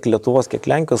 reiškia, kiek Lietuvos, kiek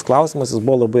Lenkijos klausimas, jis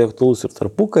buvo labai aktualus ir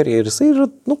tarpukarį, ir jisai yra,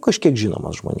 kažkiek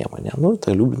žinomas žmonėm.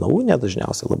 Ta Liublino unija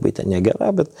dažniausiai labai ten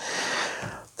negera, bet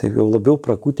taip jau labiau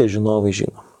prakutę žinovai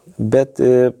žino. Bet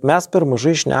mes per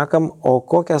mažai šnekam, o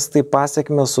kokias tai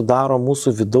pasiekmes sudaro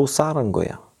mūsų vidaus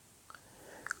sąrangoje.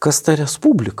 Kas ta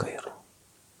respublika yra?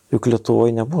 Juk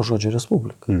Lietuvoje nebuvo žodžio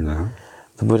respublika. Ne.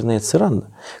 Dabar jinai atsiranda.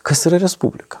 Kas yra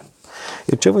respublika?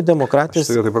 Ir čia va demokratijos...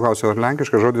 Aš tai paklausiu, ar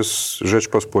lenkiškas žodis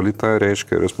Žečpospolita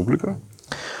reiškia respublika?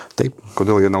 Taip.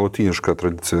 Kodėl jie ne lotynišką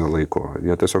tradiciją laiko?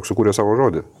 Jie tiesiog sukūrė savo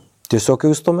žodį. Tiesiog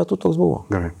jau jis tuo metu toks buvo.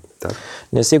 Gerai. Taip.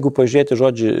 Nes jeigu pažiūrėti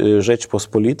žodžiį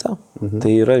Žečpospolita,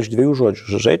 tai yra iš dviejų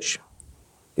žodžių. Žeč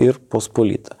ir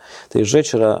pospolita. Tai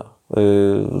Žeč yra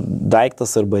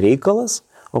daiktas arba reikalas,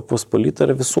 o pospolita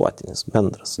yra visuotinis,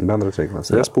 bendras. Bendras reikalas.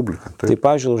 Respublika. Tai,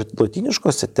 pavyzdžiui,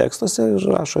 lotyniškose tekstuose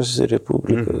rašosi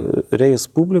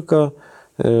Respublika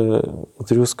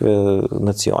triuskve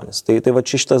nacionis. Tai va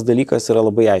šitas dalykas yra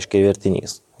labai aiškiai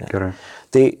vertinys. Gerai.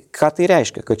 Tai ką tai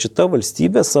reiškia? Kad šita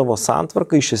valstybė savo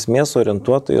santvarką iš esmės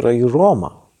orientuota yra į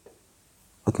Romą.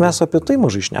 At mes apie tai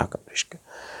mažai šnekam, reiškia.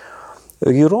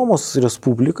 Į Romos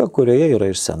Respubliką, kurioje yra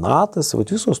ir senatas,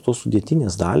 visos tos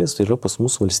sudėtinės dalys, tai yra pas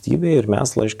mus valstybėje ir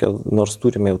mes, laiškia, nors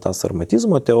turime jau tą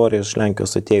sarmatizmo teoriją iš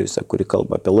Lenkijos atėjusią, kuri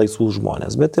kalba apie laisvus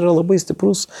žmonės, bet yra labai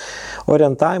stiprus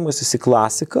orientavimas į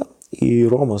klasiką, į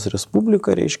Romos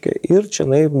Respubliką, reiškia, ir čia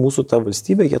mūsų ta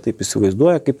valstybė, jie taip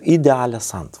įsivaizduoja kaip idealią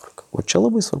santvarką. O čia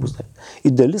labai svarbus dalykas.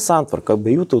 Ideali santvarka,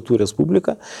 abiejų tautų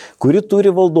respublika, kuri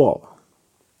turi valdovą.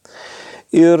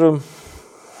 Ir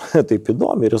taip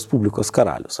įdomi, Respublikos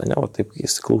karalius, o taip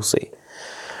įsiklausai.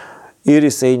 Ir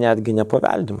jisai netgi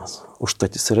nepaveldimas,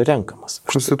 užtat jis yra renkamas.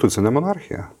 Konstitucinė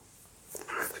monarchija.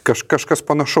 Kažkas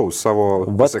panašaus savo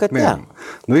pasiekmėm.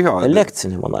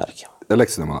 Elekcinė monarchija.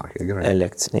 Elekcinė monarchija, gerai.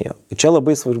 Elekcinė, jo. Čia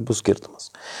labai svarbus skirtumas.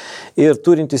 Ir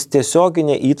turintis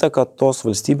tiesioginę įtaką tos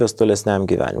valstybės tolesniam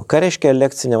gyvenimui. Ką reiškia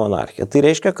elekcinė monarchija? Tai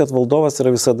reiškia, kad valdovas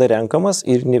yra visada renkamas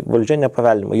ir valdžia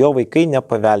nepaveldima. Jo vaikai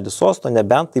nepaveldi sosto,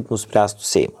 nebent taip nuspręstų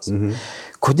Seimas.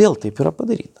 Kodėl taip yra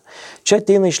padaryta? Čia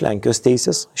ateina iš Lenkijos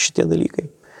teisės šitie dalykai.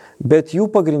 Bet jų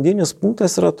pagrindinis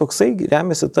punktas yra toksai,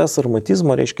 remiasi ta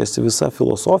sarmatizmo, reiškia visa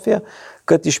filosofija,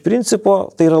 kad iš principo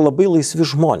tai yra labai laisvi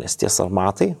žmonės, tie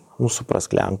sarmatai,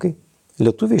 suprask Lenkai.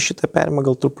 Lietuviai šitą perima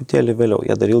gal truputėlį vėliau,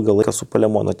 jie dar ilgą laiką su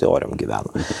Palemono teorijom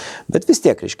gyveno. Bet vis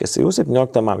tiek, reiškia, jau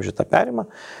 17 amžiuje tą perima.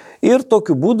 Ir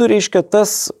tokiu būdu, reiškia,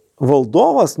 tas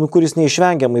valdovas, kuris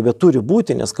neišvengiamai, bet turi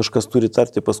būti, nes kažkas turi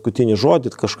tarti paskutinį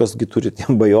žodį, kažkasgi turi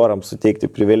tiem bajorams suteikti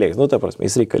privilegijas. Ta prasme,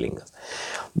 jis reikalingas.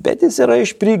 Bet jis yra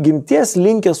iš prigimties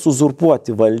linkęs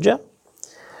uzurpuoti valdžią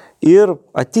ir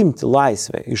atimti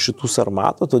laisvę iš šitų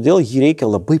sarmatų, todėl jį reikia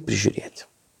labai prižiūrėti.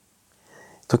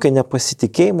 Tokia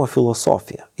nepasitikėjimo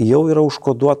filosofija jau yra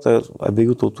užkoduota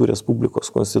abiejų tautų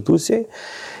Respublikos konstitucijai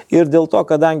ir dėl to,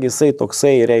 kadangi jisai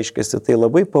toksai reiškiasi, tai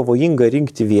labai pavojinga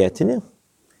rinkti vietinį,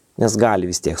 nes gali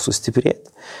vis tiek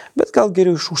sustiprėti, bet gal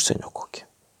geriau iš užsienio kokį.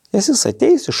 Nes jis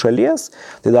ateis iš šalies,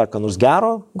 tai dar ką nors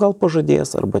gero gal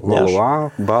pažadės arba atneš.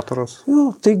 Valva, Batoras.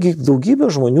 Taigi daugybė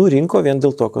žmonių rinko vien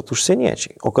dėl to, kad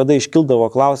užsieniečiai. O kada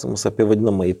iškildavo klausimus apie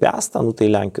vadinamąjį Pestą,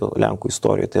 tai Lenkų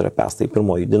istorijoje tai yra Pestai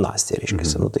pirmoji dinastija,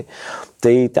 reiškia.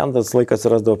 Tai ten tas laikas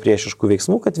atsirasdavo priešiškų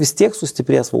veiksmų, kad vis tiek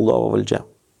sustiprės valdovo valdžia.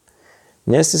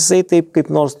 Nes jisai taip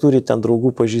kaip nors turi ten draugų,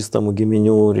 pažįstamų,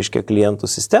 giminių, reiškia, klientų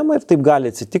sistemą ir taip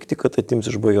gali atsitikti, kad atims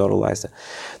iš bajorų laisvę.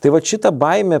 Tai va šita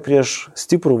baimė prieš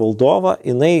stiprų valdovą,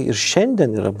 jinai ir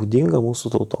šiandien yra būdinga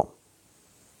mūsų tautom.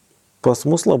 Pas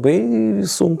mus labai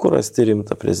sunku rasti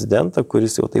rimtą prezidentą,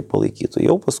 kuris jau tai palaikytų.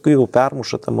 Jau paskui jau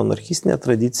permuša tą monarchistinę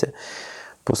tradiciją.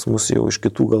 Pas mus jau iš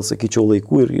kitų, gal sakyčiau,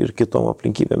 laikų ir kitom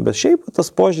aplinkybėm. Bet šiaip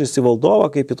tas požiūris į valdovą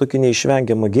kaip į tokį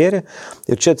neišvengiamą gėrį.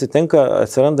 Ir čia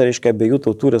atsiranda, reiškia, abiejų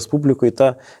tautų Respublikoje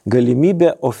ta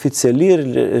galimybė oficiali ir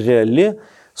reali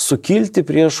sukilti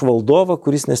prieš valdovą,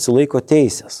 kuris nesilaiko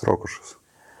teisės. Rokošas.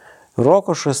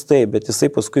 Rokošas taip, bet jisai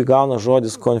paskui gauna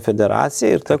žodis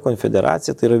konfederacija ir ta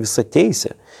konfederacija tai yra visa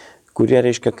teisė, kurie,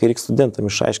 reiškia, kai reikia studentam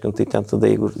išaiškinti, tai ten tada,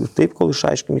 jeigu taip, kol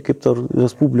išaiškini, kaip ta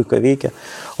respublika veikia,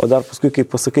 o dar paskui, kai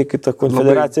pasakai, kaip ta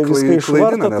konfederacija viską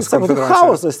išvarto, tai sako,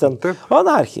 chaosas ten,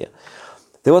 anarchija.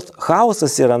 Tai vat,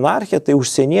 chaosas ir anarchija, tai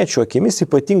užsieniečių akimis,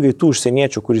 ypatingai tų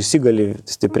užsieniečių, kuris įgali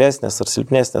stipresnės ar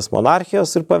silpnesnės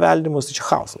monarchijos ir paveldimus, tai čia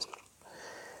chaosas.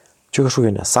 Čia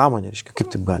kažkokia nesąmonė, reiškia, kaip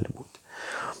taip gali būti.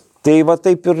 Tai va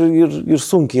taip ir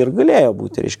sunkiai ir galėjo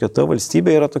būti, reiškia, ta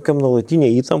valstybė yra tokiam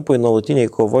nuolatiniai įtampai,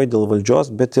 nuolatiniai kovoj dėl valdžios,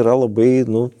 bet yra labai,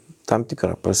 tam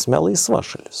tikrą prasme laisva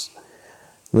šalis.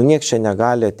 Nieks čia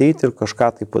negali ateiti ir kažką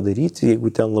tai padaryti,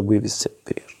 jeigu ten labai visi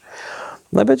prieš.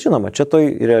 Na, bet žinoma, čia toj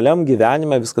realiam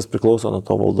gyvenime viskas priklauso nuo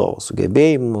to valdovo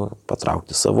sugebėjimų,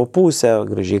 patraukti savo pusę,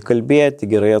 gražiai kalbėti,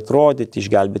 gerai atrodyti,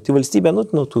 išgelbėti valstybę,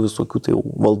 nuo tų visokių tai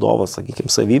valdovo, sakykime,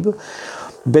 savybių.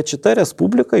 Bet šita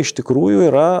respublika iš tikrųjų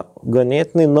yra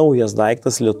ganėtinai naujas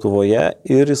daiktas Lietuvoje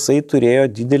ir jisai turėjo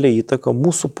didelę įtaką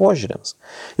mūsų požiūrėms.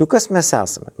 Juk kas mes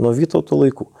esame nuo Vytauto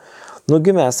laikų?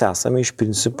 Nugi mes esame iš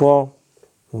principo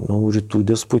rytų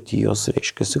despotijos,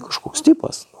 reiškia, kažkoks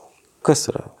tipas. Kas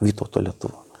yra Vytauto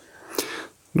Lietuva?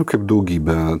 Kaip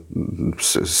daugybė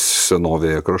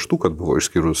senovėje kraštų, kad buvo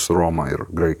išskyrus Romą ir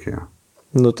Graikiją.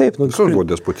 Taip. Visos buvo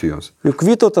despotijos. Juk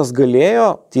Vytautas galėjo,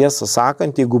 tiesą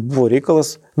sakant, jeigu buvo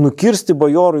reikalas, nukirsti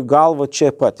bajorui galvą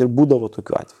čia pat ir būdavo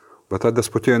tokiu atveju. Bet ta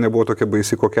despotija nebuvo tokia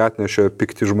baisi, kokia atnešė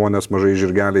pikti žmonės mažai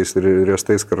žirgeliais ir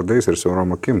riestais kardais ir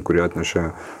siaurom akim, kurie atnešė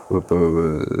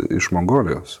iš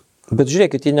Mongolijos. Bet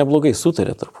žiūrėkit, jie neblogai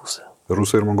sutarė tarpusę.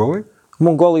 Rusai ir mongolai?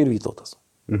 Mongolai ir Vytautas.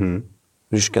 Mhm.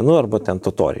 Reiškia, arba ten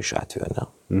totoriai šiuo atveju, ne?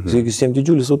 Taigi jiems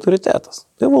didžiulis autoritetas.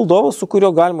 Tai valdovas, su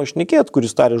kuriuo galima šnekėti,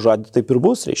 kuris tari žodį, taip ir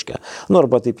bus, reiškia.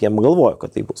 Arba taip jiem galvoja,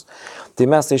 kad tai bus. Tai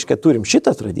mes, reiškia, turim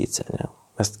šitą tradiciją, ne?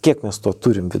 Kiek mes to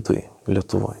turim viduje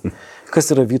Lietuvoje?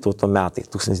 Kas yra Vytauto metai,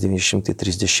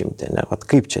 1930, ne? Vat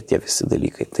kaip čia tie visi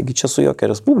dalykai? Taigi čia su jokia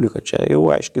respublika, čia jau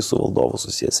aiškiai su valdovu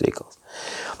susijęs reikalas.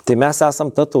 Tai mes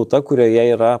esam ta tauta, kurioje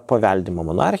yra paveldima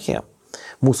monarchija.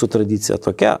 Mūsų tradicija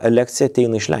tokia, elekcija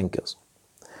ateina iš Lenkijos.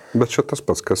 Bet čia tas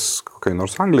pats, kas kokiai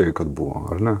nors Anglijai, kad buvo,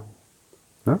 ar ne?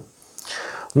 Ne?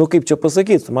 Kaip čia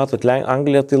pasakyti, matot,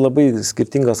 Anglija tai labai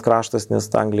skirtingas kraštas, nes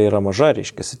ta Anglija yra maža,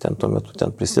 reiškia, ten tuo metu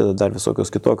ten prisideda dar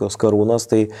visokios kitokios karūnos,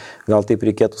 tai gal taip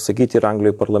reikėtų sakyti ir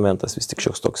Anglijoje parlamentas vis tik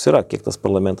šioks toks yra, kiek tas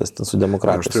parlamentas ten su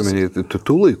demokratijos. Aš turiu menį,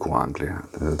 tų laikų Anglija,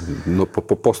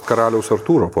 po postkaraliaus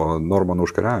Artūro, po Normano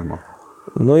užkariavimo.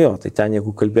 Tai ten,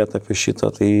 jeigu kalbėt apie šitą,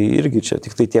 tai irgi čia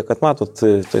tik tai tiek, kad matot,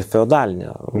 tai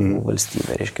feodalinė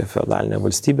valstybė, reiškia, feodalinė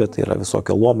valstybė, tai yra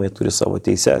visokie luomai, turi savo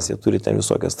teises, jie turi ten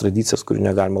visokias tradicijas, kurių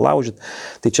negalima laužyti.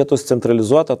 Tai čia tos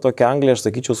centralizuota tokia Anglija, aš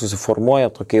sakyčiau,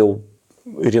 susiformuoja tokia jau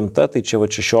rimta, tai čia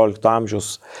 16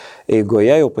 amžiaus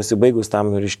eigoje, jau pasibaigus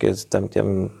tam, reiškia,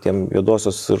 tiem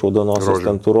juodosios ir raudonosios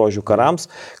ten tų rožių karams,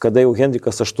 kada jau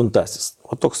Henrikas VIII.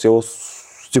 O toks jau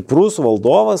stiprus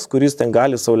valdovas, kuris ten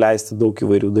gali sau leisti daug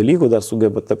įvairių dalykų, dar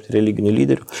sugeba tapti religiniu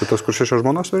lyderiu. Šitas, kur 6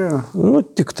 žmonas turėjo?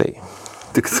 Tik tai.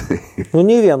 Tik tai.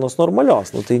 Nei vienos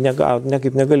normalios, tai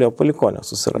nekaip negalėjo palikonio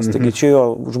susirasti. Taigi čia jo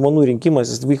žmonų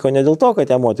rinkimas jis vyko ne dėl to,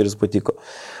 kad jam moteris patiko,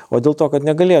 o dėl to, kad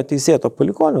negalėjo teisėto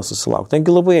palikonio susilaukti.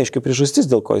 Tengi labai aiškiai priežastis,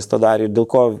 dėl ko jis tą darė ir dėl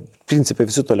ko principai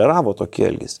visi toleravo tokį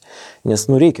elgesį. Nes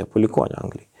reikia palikonio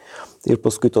Anglijai. Ir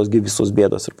paskui tos visos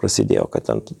bėdos ir prasidėjo, kad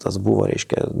ten tas buvo,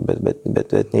 reiškia,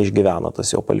 bet neišgyveno tas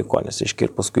jo palikonis, reiškia,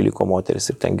 ir paskui liko moteris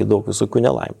ir tengi daug visokių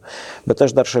nelaimų. Bet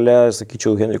aš dar šalia,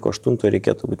 sakyčiau, Henriko VIII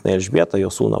reikėtų būtinai Elžbietą,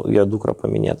 jo sūnų, jo dukrą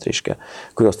paminėti, reiškia,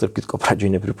 kurios tarp kitko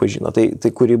pradžioje nepripažino.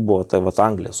 Tai kuri buvo, tai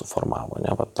Anglija suformavo,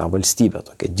 ne, ta valstybė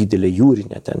tokia didelė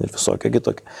jūrinė ten ir visokia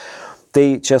kitokia. Tai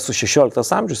čia su 16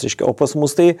 amžius, reiškia, o pas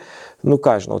mus tai,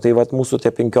 tai mūsų tie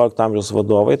 15 amžiaus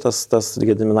vadovai, tas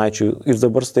Gediminaičių ir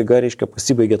dabar staiga, reiškia,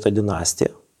 pasibaigė ta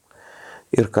dinastija.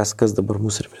 Ir kas dabar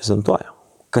mus reprezentuoja?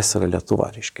 Kas yra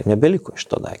Lietuva, reiškia, nebeliko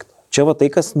šito daikto. Čia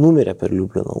tai, kas numirė per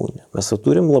Liublino uniją. Mes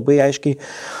turim labai aiškiai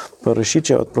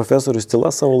parašyti, čia profesorius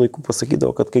Tyla savo laiku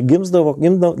pasakydavo, kad kai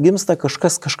gimsta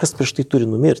kažkas prieš tai turi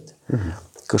numirti.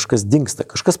 Kažkas dingsta,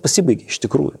 kažkas pasibaigia iš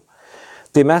tikrųjų.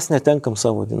 Tai mes netenkam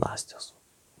savo dinastijos.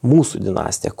 Mūsų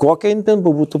dinastija. Kokia ten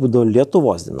būtų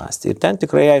Lietuvos dinastija. Ir ten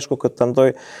tikrai aišku, kad ten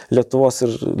toj Lietuvos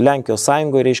ir Lenkijos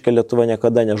sąjungoje, reiškia, Lietuva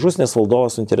niekada nežus, nes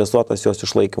valdovas suinteresuotas jos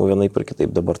išlaikymu vienaip ir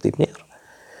kitaip. Dabar taip nėra.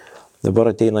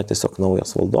 Dabar ateina tiesiog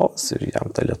naujas valdovas ir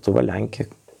jam ta Lietuva,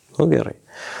 Lenkija. Gerai.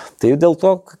 Tai dėl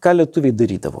to, ką lietuviai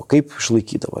darydavo, kaip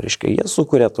išlaikydavo. Reiškia, jie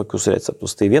sukuria tokius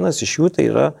receptus. Tai vienas iš jų tai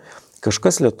yra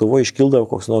kažkas Lietuvoje iškildavo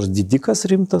koks nors didikas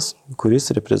rimtas, kuris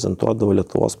reprezentuodavo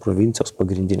Lietuvos provincijos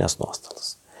pagrindinės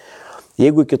nuostatas.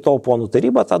 Jeigu iki tol ponų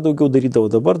taryba tą daugiau darydavo,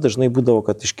 dabar dažnai būdavo,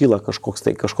 kad iškyla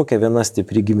kažkokia viena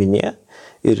stipri giminė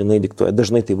ir jinai diktuoja,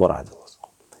 dažnai tai buvo Radvilos.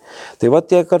 Tai va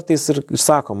tie kartais ir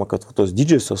sakoma, kad tos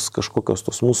didžiosios kažkokios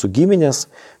tos mūsų giminės,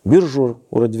 Biržų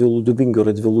Radvilų, Dubingių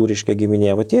Radvilų, reiškia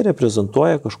giminė, va tie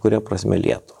reprezentuoja kažkuria prasme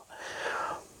Lietuvą.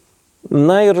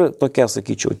 Na ir tokia,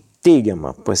 sakyčiau,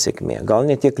 teigiama pasiekmė. Gal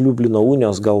ne tiek Liublino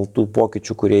unijos, gal tų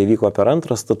pokyčių, kurie įvyko per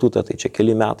antrą statutą, tai čia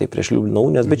keli metai prieš Liublino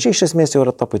unijos, bet čia iš esmės jau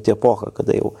yra ta pati epocha,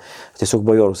 kada jau tiesiog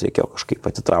bajorus reikėjo kažkaip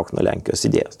atitraukti nuo Lenkijos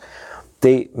idėjos.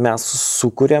 Tai mes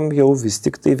sukūrėm jau vis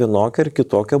tik tai vienokią ir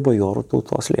kitokią bajorų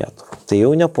tautos Lietuvą. Tai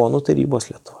jau ne ponų tarybos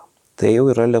Lietuva. Tai jau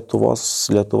yra Lietuva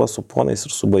su ponais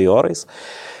ir su bajorais.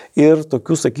 Ir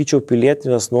tokių, sakyčiau,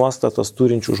 pilietinės nuostatas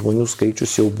turinčių žmonių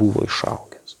skaičius jau buvo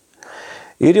išaugęs.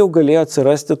 Ir jau galėjo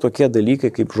atsirasti tokie dalykai,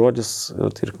 kaip žodis,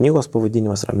 ir knygos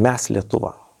pavadinimas yra Mes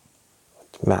Lietuva.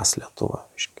 Mes Lietuva.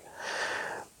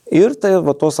 Ir tai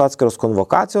va, tos atskiros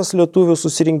konvokacijos lietuvių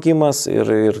susirinkimas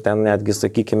ir ten netgi,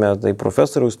 sakykime, tai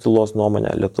profesoriaus Tylos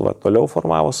nuomonė, Lietuva toliau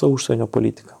formavo savo užsienio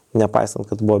politiką. Nepaisant,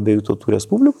 kad buvo abiejų tautų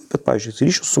respublikų, bet, pavyzdžiui,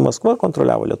 ryšius su Maskva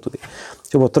kontroliavo lietuviai.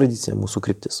 Tai buvo tradicinė mūsų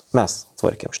kryptis. Mes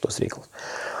tvarkėm šitos reikalus.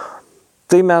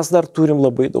 Tai mes dar turim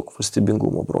labai daug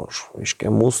valstybingumo bruožų.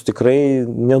 Reiškia, mūsų tikrai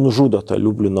nenužudo ta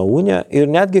Liublino unija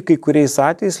ir netgi kai kuriais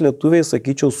atvejais lietuviai,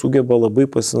 sakyčiau, sugeba labai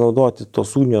pasinaudoti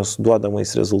tos unijos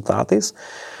duodamais rezultatais.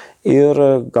 Ir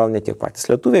gal ne tiek patys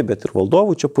lietuviai, bet ir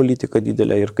valdovų čia politika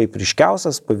didelė ir kaip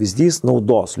ryškiausias pavyzdys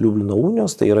naudos Liublino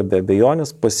unijos, tai yra be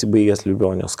abejonės pasibaigęs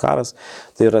Liublionijos karas,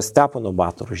 tai yra Stepono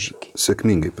Batoro žygiai.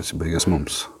 Sėkmingai pasibaigęs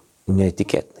mums.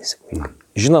 Neįtikėtinai sėkmingai.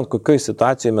 Žinant, kokioje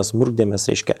situacijoje mes murkdėmės,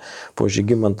 reiškia, po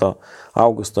Žygimanto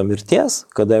Augusto mirties,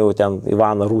 kada jau ten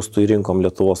Ivaną Rūstų įrinkom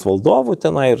Lietuvos valdovų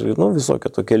tenai ir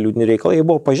visokie tokie liūdni reikalai, jie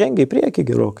buvo pažengę į priekį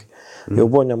gerokai. Jau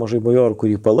buvo nemažai bajorų,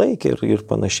 kurį palaikė ir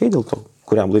panašiai, dėl to,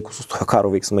 kuriam laiku sustojo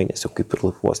karo veiksmai, nes jau kaip ir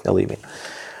vos nelaimėjo.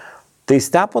 Tai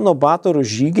Stepono Batoro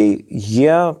žygiai,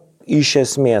 jie iš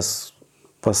esmės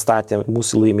pastatė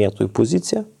mūsų laimėtojų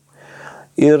poziciją.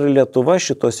 Ir Lietuva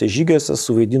šitose žygiuose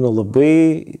suvaidino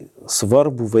labai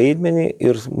svarbų vaidmenį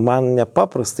ir man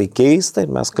nepaprastai keista,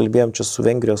 ir mes kalbėjom čia su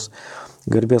Vengrijos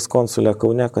garbės konsulė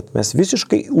Kaune, kad mes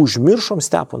visiškai užmiršom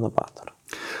Steponą Batorą.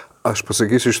 Aš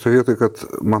pasakysiu iš to vietoj, kad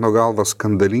mano galva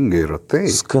skandalingai yra tai,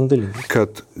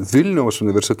 kad Vilniaus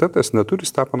universitetas neturi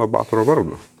Stepono Batoro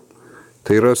vardo.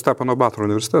 Tai yra Stepono Batoro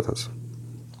universitetas.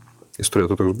 Jis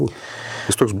turėtų toks būti.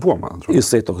 Jis toks buvo, man atrodo.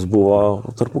 Jisai toks buvo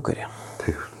tarpukarį.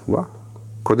 Tai, va.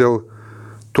 Kodėl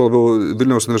tuo labiau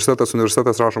Vilniaus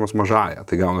universitetas rašomas mažąja,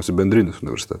 tai gaunasi bendrinis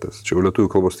universitetas. Čia jau lietuvių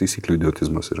kalbos taisyklių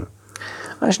idiotizmas yra.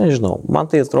 Aš nežinau. Man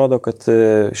tai atrodo, kad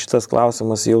šitas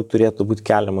klausimas jau turėtų būti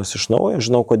keliamas iš naujo.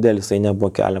 Žinau, kodėl jisai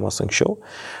nebuvo keliamas anksčiau.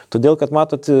 Todėl, kad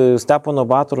matot, Stepono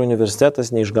Batoro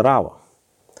universitetas neišgaravo.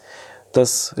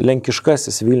 Tas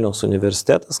lenkiškasis Vilniaus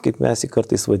universitetas, kaip mes jį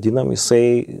kartais vadinam,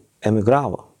 jisai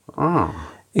emigravo.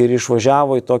 Ir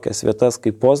išvažiavo į tokias vietas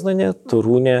kaip Poznanė,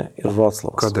 Torunė ir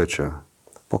Vroclavas. Kada čia?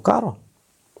 Po karo.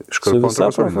 Su visa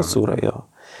profesūra jo.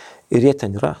 Ir jie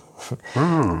ten yra.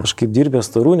 Aš kaip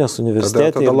dirbęs Torunės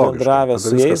universitete ir bendravęs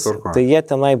su jais, tai jie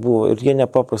tenai buvo ir jie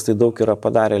nepaprastai daug yra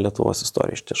padarę Lietuvos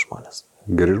istoriją iš tie žmonės.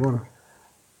 Geri žmonės?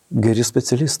 Geri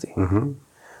specialistai.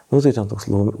 Tai ten toks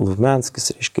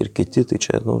Luvmenskis, reiškia, ir kiti, tai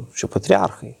čia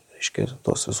patriarchai. Reiškia,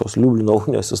 tos visos Liublino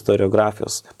unijos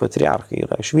istoriografijos patriarchai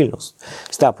yra iš Vilniaus,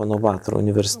 Stepono Batoro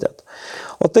universiteto.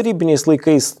 O tarybiniais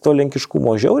laikais to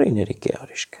lenkiškumo žiauriai nereikėjo,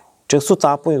 reiškia. Čia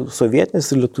sutapo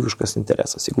sovietinis ir lietuviškas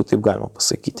interesas, jeigu taip galima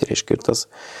pasakyti, reiškia. Ir tas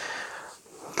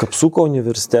Kapsuko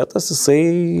universitetas, jisai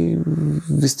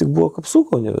vis tik buvo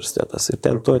Kapsuko universitetas ir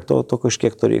ten to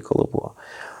kažkiek to reikalo buvo.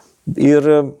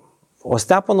 O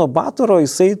Stepono Batoro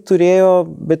jisai turėjo,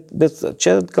 bet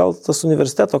čia gal tas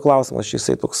universiteto klausimas,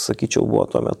 jisai toks, sakyčiau, buvo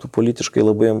tuo metu politiškai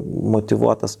labai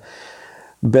motyvuotas,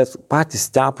 bet patį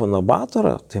Steponą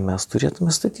Batorą, tai mes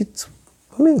turėtume statyti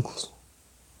paminklus.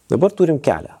 Dabar turim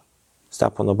kelią.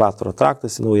 Stepono Batoro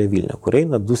traktas į Naują Vilnią, kur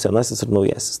eina du senasis ir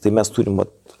naujasis. Tai mes turim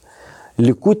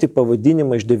likutį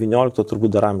pavadinimą iš 19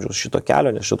 turbūt dar amžiaus šito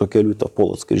kelio, nes šito kelių to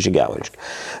Polockai ir žygiavo.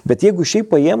 Bet jeigu šiaip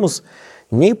paėmus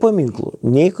nei paminklų,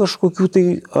 nei kažkokių tai,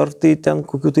 ar tai ten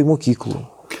kokių tai mokyklų.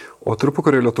 O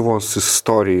tarpukario Lietuvos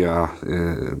istorija,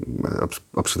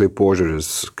 apskritai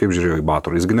požiūris, kaip žiūrėjo į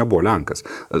Batorą, jisgi nebuvo Lenkas.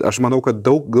 Aš manau, kad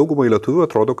daugumai lietuvių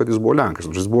atrodo, kad jis buvo Lenkas,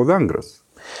 nors jis buvo Vengras.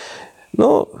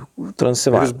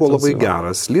 Transilvanija. Jis buvo labai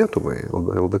geras Lietuvai,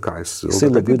 LDK.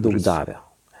 Jisai labai daug davė.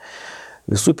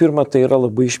 Visų pirma, tai yra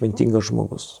labai išmintingas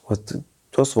žmogus.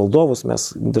 Tuos valdovus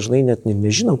mes dažnai net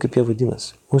nežinom, kaip jie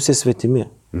vadinasi. Mums jie svetimi.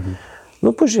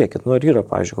 Pažiūrėkit, ar yra,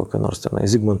 pavyzdžiui, kokia nors tenai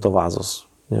Zigmanto Vazos,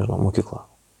 mokykla.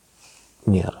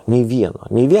 Nėra. Nei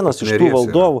vienas iš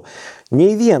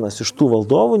tų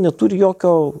valdovų neturi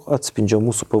jokio atspindžio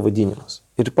mūsų pavadinimas.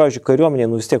 Ir, pavyzdžiui,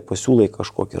 kariuomenė vis tiek pasiūlai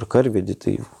kažkokį ir karvedį,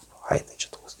 tai ai, tai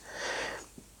čia toks.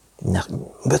 Ne,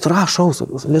 bet rašau,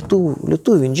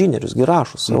 lietuvių inžinierius,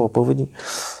 rašo savo pavadinimą.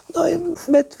 Na,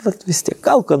 bet vis tiek,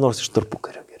 gal ką nors iš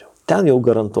tarpukario geriau. Ten jau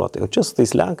garantuotai, o čia su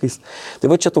tais Lenkais. Tai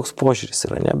va čia toks požiūris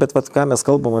yra, ne? Bet ką mes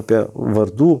kalbam apie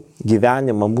vardų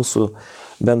gyvenimą mūsų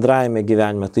bendrajame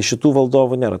gyvenime, tai šitų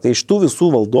valdovų nėra. Tai iš tų visų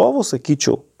valdovų,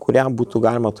 sakyčiau, kuriam būtų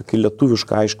galima tokį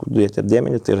lietuvišką aišku duoti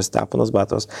dėmenį, tai yra Steponas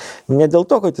Batoras. Ne dėl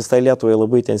to, kad jis tai Lietuvai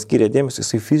labai ten skiria dėmesį,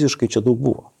 jisai fiziškai čia daug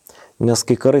buvo. Nes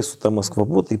kai karai su ta Maskva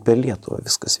buvo, tai per Lietuvą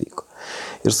viskas vyko.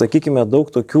 Ir sakykime, daug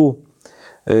tokių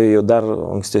jau dar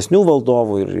ankstesnių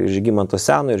valdovų ir Žygimanto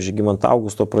Seno, ir Žygimanto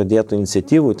Augusto pradėtų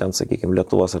iniciatyvų, ten, sakykime,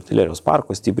 Lietuvos artilerijos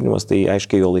parko stiprinimas, tai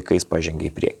aiškiai jo laikais pažengė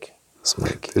į priekį.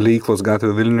 Smarkiai. Liejyklos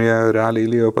gatvė Vilniuje realiai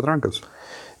liejo patrankas.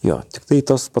 Jo, tik tai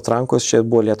tos patrankos čia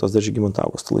buvo lietos dar Žygimanto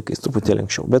Augusto laikais, truputėlį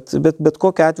anksčiau. Bet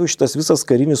kokiu atveju šitas visas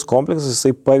karinis kompleksas,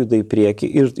 jisai pajuda į priekį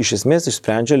ir iš esmės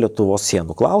išsprendžia Lietuvos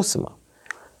sienų klausimą.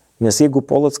 Nes jeigu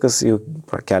Polockas jau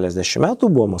keliasdešimt metų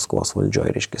buvo Maskvos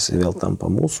valdžioje, reiškia, vėl tampa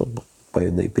mūsų,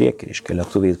 pajuda į priekį, reiškia,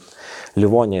 lietuviai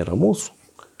Livonija yra mūsų,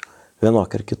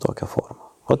 vienokia ir kitokia forma.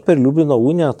 O per Liublino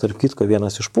uniją, tarp kitko,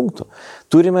 vienas iš punktų.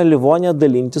 Turime Livoniją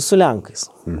dalinti su Lenkais.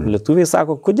 Lietuviai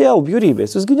sako, kodėl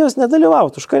bjaurybės, jūs ginios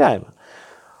nedalyvautų užkariavime.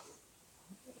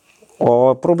 O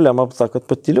problema ta, kad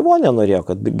pati Livonija norėjo,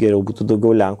 kad geriau būtų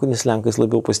daugiau Lenkų, nes Lenkais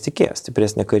labiau pasitikėjo,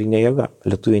 stipresnė karinė jėga,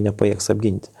 lietuviai nepajėgs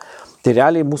apginti. Tai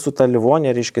realiai mūsų ta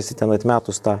Livonija, reiškia, ten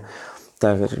atmetus tą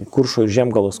Kuršo ir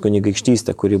Žemgalos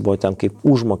kunigaikštystę, kuri buvo ten kaip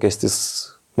užmokestis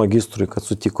magistrui, kad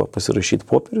sutiko pasirašyti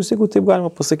popierius, jeigu taip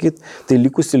galima pasakyti, tai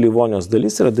likusi Livonijos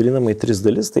dalis yra dalinama į 3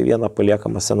 dalis, tai viena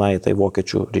paliekama senai tai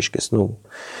vokiečių, reiškia,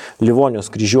 Livonijos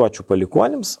kryžiuočių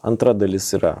palikuonims, antra dalis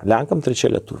yra Lenkam,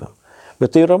 trečia lietuviam.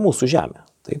 Bet tai yra mūsų žemė.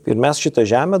 Taip, ir mes šitą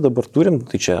žemę dabar turim,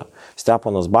 tai čia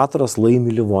Steponas Batoras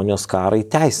laimi Livonijos karą,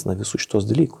 įteisina visus šitos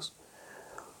dalykus.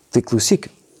 Tai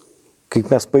klausykit, kai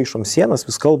mes paišom sienas,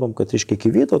 vis kalbam, kad reiškia iki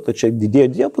Vytauto, čia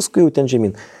didėjo, paskui jau ten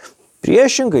žemyn.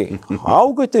 Priešingai,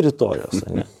 auga teritorijos,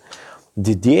 ne?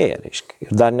 Didėja, reiškia.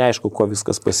 Ir dar neaišku, kuo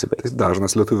viskas pasibaigs. Tai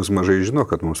dažnas lietuvis mažai žino,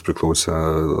 kad mums priklausė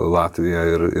Latvija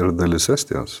ir dalis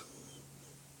Estijos.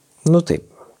 Nu taip.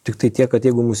 Tik tai tiek, kad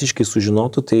jeigu mūsiškiai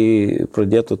sužinotų, tai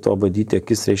pradėtų to badyti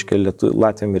akis, reiškia,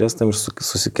 Latvijam ir Estam ir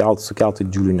sukeltų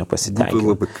didžiulį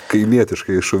nepasitenkinimą. Būtų labai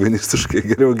kaimietiškai, šovinistiškai,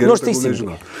 geriau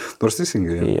nežino. Nors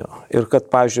teisingai. Jo. Ir kad,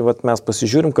 pavyzdžiui, mes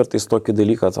pasižiūrim kartais tokį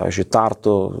dalyką, pavyzdžiui,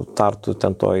 Tartu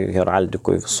ten toj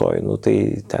heraldikoje visoji, tai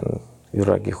ten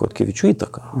yra Chodkevičių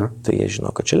įtaka. Tai jie žino,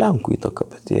 kad čia Lenkų įtaka,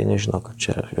 bet jie nežino, kad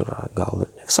čia yra gal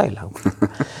ir ne visai Lenkų.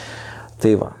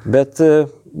 Tai va, bet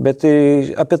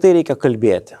apie tai reikia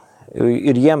kalbėti.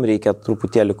 Ir jiem reikia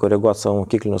truputėlį koreguoti savo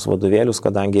mokyklinius vadovėlius,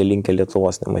 kadangi jie linkia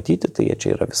Lietuvos nematyti, tai jie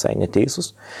čia yra visai neteisūs.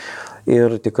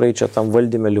 Ir tikrai čia tam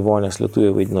valdyme Livonijos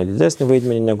lietuviai vaidino didesnį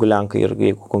vaidmenį negu Lenkai ir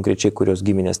jeigu konkrečiai kurios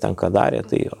giminės ten ką darė,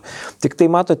 tai jo. Tik tai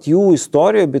matot jų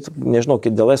istorijoje, bet nežinau,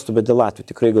 kaip dėl Estų, bet dėl Latvių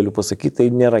tikrai galiu pasakyti,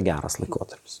 tai nėra geras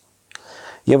laikotarpis.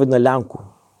 Jie vadina Lenkų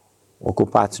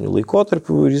okupacinių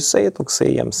laikotarpių ir jisai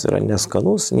toksai jiems yra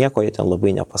neskanus, nieko jie ten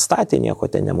labai nepastatė, nieko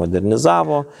ten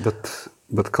nemodernizavo.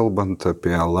 Bet kalbant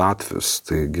apie Latvius,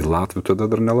 taigi Latvių tada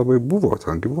dar nelabai buvo,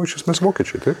 tengi buvo iš esmės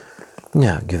vokiečiai, taip?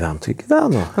 Ne, gyventojai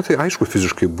gyveno. Na, tai aišku,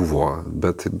 fiziškai buvo,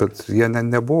 bet jie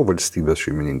nebuvo valstybės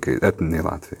šeimininkai, etniniai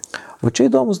Latvijai. O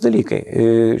čia įdomus dalykai.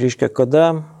 Reiškia, kada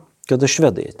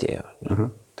švedai atėjo.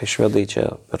 Tai švedai čia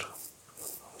per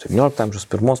 17 amžiaus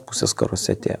pirmos pusės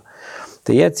karuose atėjo.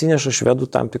 Tai jie atsineša švedų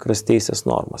tam tikras teisės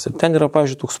normas. Ir ten yra,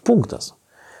 pavyzdžiui, toks punktas.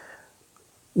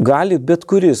 Gali bet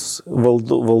kuris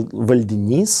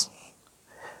valdinys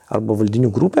arba valdinių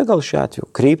grupė gal šiuo atveju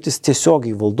kreiptis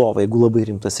tiesiogiai į valdovą, jeigu labai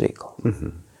rimtas reikalas.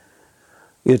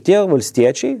 Ir tie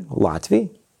valstiečiai, Latviai,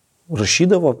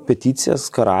 rašydavo peticijas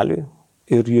karaliui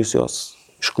ir jūs jos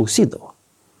išklausydavo.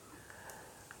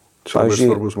 Čia labai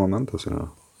svarbus momentas yra.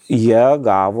 Jie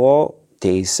gavo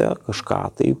teisę kažką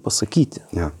tai pasakyti.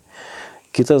 Ja.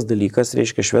 Kitas dalykas,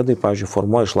 reiškia, švedai, pavyzdžiui,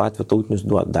 formuoja iš Latvių tautinius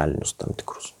dalinius tam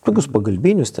tikrus. Tokius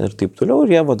pagalbinius ten ir taip toliau.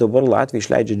 Ir jie dabar Latvijai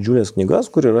išleidžia didžiulės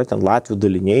knygas, kur yra ten Latvių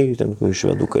daliniai, ten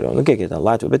švedų kariuomenė. Kiek jie ten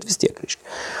Latvių, bet vis tiek, reiškia.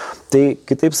 Tai,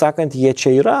 kitaip sakant, jie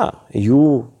čia yra. Jų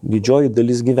didžioji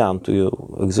dalis gyventojų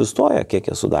egzistuoja, kiek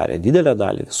jie sudarė. Didelę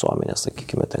dalį visuomenės,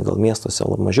 sakykime, ten gal miestuose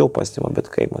mažiau pastebima, bet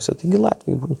kaimuose. Taigi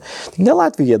Latvijai. Tik ne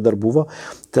Latvijai dar buvo.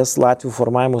 Tas Latvių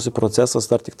formavimosi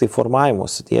procesas dar tik tai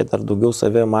formavimosi. Jie dar daugiau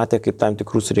save matė kaip tam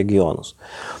tikrus regionus.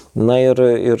 Na ir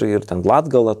ten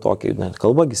Latgala tokį,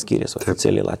 kalbagi skiriasi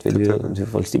oficialiai Latvija, dvi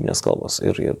valstybinės kalbos.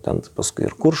 Ir ten paskui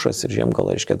ir Kuršas, ir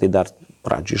Žemgala, reiškia, tai dar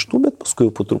pradžiai iš tų, bet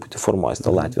paskui po truputį formuojasi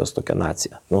ta Latvijos tokia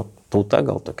nacija. Tauta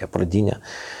gal tokia pradinė.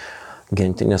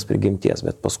 gentinės prigimties,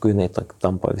 bet paskui jinai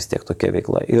tampa vis tiek tokia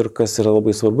veikla. Ir kas yra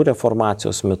labai svarbu,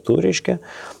 reformacijos metu, reiškia,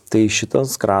 tai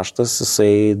šitas kraštas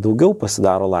jisai daugiau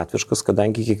pasidaro latviškas,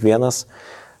 kadangi kiekvienas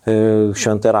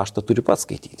šventąjį raštą turi pats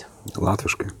skaityti.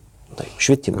 Latviškai. Tai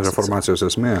švietimas. Reformacijos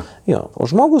esmė. Jo, o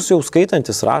žmogus jau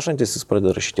skaitantis, rašantis, jis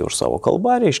pradeda rašyti už savo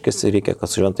kalbą, reiškia, reikia,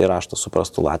 kad šventąjį raštą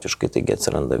suprastų latviškai, taigi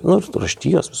atsiranda,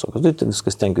 raštijos visokios, tai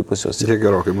viskas tenkai pas juos. Jie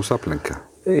gerokai mūsų aplenkia.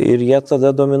 Ir jie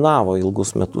tada dominavo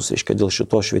ilgus metus, reiškia, dėl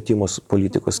šito švietimo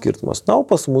politikos skirtumas. Na, o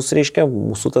pas mus, reiškia,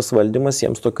 mūsų tas valdymas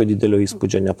jiems tokio didelio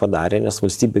įspūdžio nepadarė, nes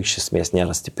valstybė iš esmės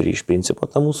nėra stipri iš principo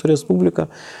ta mūsų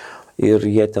respublika. Ir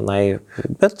jie tenai,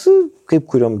 bet kaip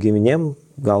kuriom giminėm,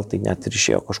 gal tai net ir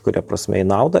išėjo kažkuria prasme į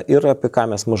naudą. Ir apie ką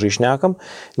mes mažai šnekam,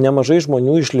 nemažai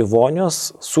žmonių iš Livonijos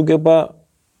sugeba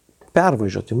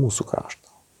pervažiuoti mūsų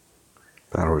kraštą.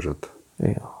 Pervažiuoti.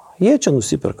 Jo. Jie čia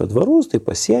nusiperka dvarus, tai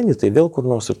pasienį, tai vėl kur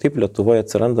nors ir taip Lietuvoje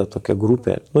atsiranda tokia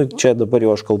grupė. Nu, čia dabar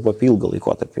jau aš kalbu apie ilgą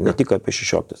laikotarpį, ne tik apie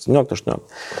 16, 17,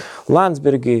 18.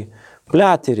 Landsbergiai,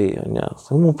 Pliateriai, ne,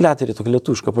 Pliateriai tokia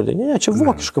lietuviška pavardė, ne, čia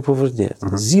vokiška pavardė,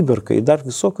 Zyberkai, dar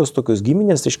visokios tokios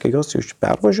giminės, reiškia, jos jau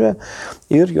pervažiuoja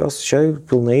ir jos čia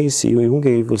pilnai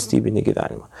įsijungia į valstybinį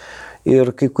gyvenimą.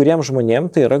 Ir kai kuriems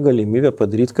žmonėms tai yra galimybė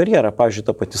padaryti karjerą. Pavyzdžiui,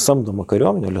 ta pati samdoma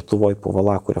kariuomenė, Lietuvoje po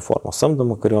Valakų reformos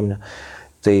samdoma kariuomenė,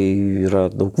 tai yra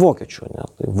daug vokiečių,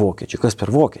 ne, tai vokiečiai, kas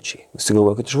per vokiečiai? Visi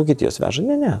galvoja, kad iš Vokietijos veža,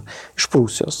 ne, iš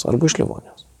Prūsijos arba iš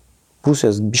Livonijos.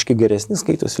 Prūsijos biški geresnis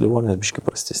skaitosi, Livonijos biški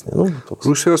prastesnis. Nu,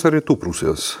 Prūsijos ar Rytų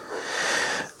Prūsijos?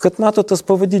 Kad mato, tas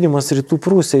pavadinimas Rytų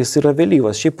Prūsija, jis yra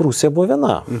vėlyvas. Šiaip Prūsija buvo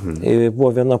viena.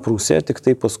 Buvo viena Prūsija, tik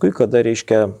tai paskui, kada,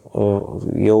 reiškia,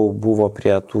 jau buvo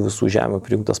prie tų visų žemių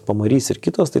prijungtas Pamarys ir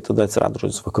kitos, tai tada atsirado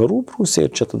žodis Vakarų Prūsija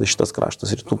ir čia tada šitas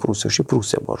kraštas Rytų Prūsija. Šiaip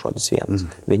Prūsija buvo žodis vienas.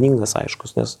 Vieningas,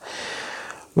 aiškus, nes,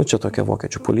 nu, čia tokia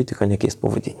vokiečių politika, nekeist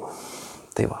pavadinimą.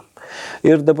 Tai va.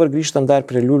 Ir dabar grįžtant dar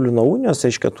prie Liublino unijos,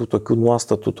 aiškia, tų tokių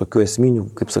nuostatų, tokių esminių,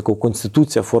 kaip sakau,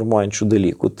 konstituciją formuojančių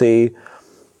dalykų. Tai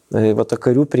va ta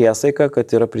karių priesaika,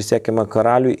 kad yra prisiekiama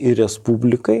karaliui ir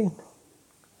respublikai,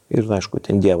 ir, aišku,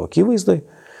 ten Dievo akivaizdai,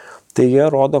 tai jie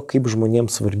rodo, kaip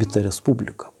žmonėms svarbi ta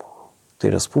respublika.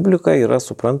 Tai respublika yra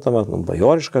suprantama,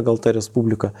 bajoriška gal ta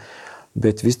respublika,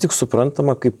 bet vis tik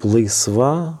suprantama kaip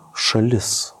laisva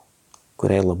šalis,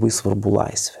 kuriai labai svarbu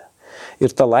laisvė.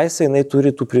 Ir ta laisvė, jinai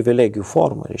turi tų privilegijų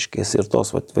formą, reiškia, ir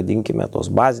tos, vadinkime, tos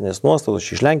bazinės nuostatos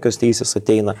iš Lenkijos teisės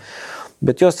ateina,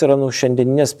 bet jos yra,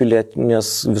 šiandieninės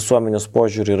pilietinės visuomenės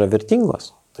požiūrį yra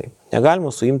vertingos. Taip. Negalima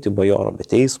suimti bajoro be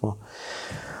teismo,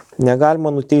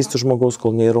 negalima nuteisti žmogaus,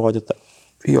 kol neįrodyta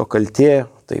jo kaltė,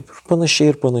 taip, ir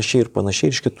panašiai, ir panašiai, ir panašiai,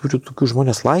 reiškia, turi tokių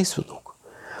žmonės laisvių daug.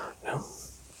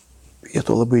 Jie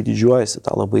to labai didžiuojasi,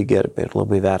 tą labai gerbė ir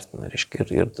labai vertina, reiškia,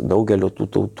 ir daugelio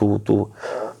tų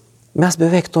mes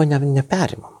beveik to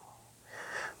neperimam.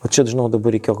 O čia, žinau,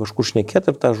 dabar reikėjo kažkur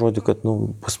šnekėti ir tą žodį, kad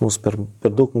pas mus per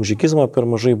daug mužikizmo, per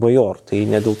mažai bajor. Tai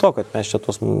ne dėl to, kad mes čia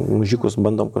tos mužikus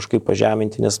bandom kažkaip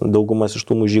pažeminti, nes daugumas iš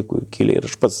tų mužikų kilė ir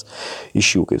aš pats iš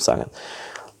jų, kaip sakant.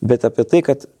 Bet apie tai,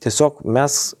 kad tiesiog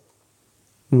mes,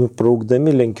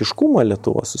 nubraukdami lenkiškumą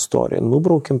Lietuvos istoriją,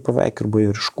 nubraukim beveik ir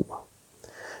bajoriškumą.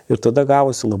 Ir tada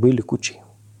gavosi labai likučiai.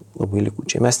 Labai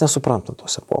likučiai. Mes nesuprantam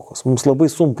tos epokos. Mums labai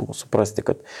sunku suprasti,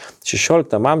 kad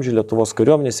 16 amžiuje Lietuvos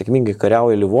kariuomenė sėkmingai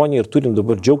kariauja Livoniją ir turim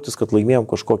dabar džiaugtis, kad laimėjom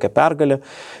kažkokią pergalę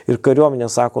ir kariuomenė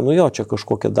sako, nu jo, čia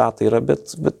kažkokia data yra,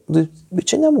 bet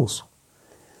čia ne mūsų.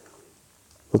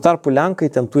 Tuo tarpu Lenkai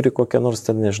ten turi kokią nors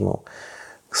ten, nežinau,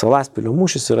 Salaspilio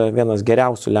mūšis yra vienas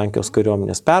geriausių Lenkijos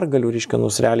kariuomenės pergalių, reiškia,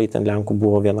 nors realiai ten Lenkų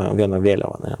buvo viena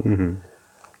vėliava. Ne?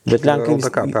 Bet Lenkai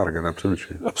pergalė,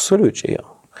 absoliučiai. Absoliučiai, jo.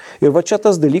 Ir va čia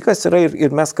tas dalykas yra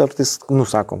ir mes kartais,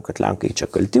 sakom, kad Lenkai čia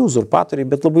kalti, uzurpatoriai,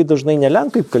 bet labai dažnai ne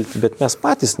Lenkai kalti, bet mes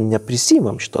patys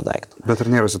neprisimam šito daikto. Bet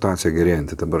ar nėra situacija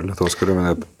gerėjanti dabar? Lietuvos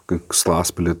kariuomenė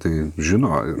Salaspilį tai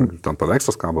žino ir tam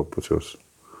paveikslas kabo pačios.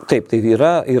 Taip, tai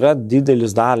yra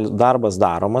didelis darbas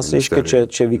daromas, reiškia,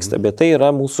 čia vyksta, bet tai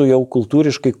yra mūsų jau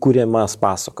kultūriškai kuriamas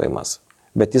pasakojimas.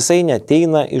 Bet jisai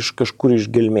neteina iš kažkur iš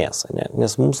gelmės, ne?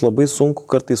 Nes mums labai sunku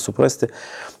kartais suprasti,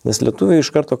 nes lietuviai iš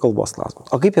karto kalbos klausimas.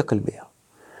 O kaip jie kalbėjo?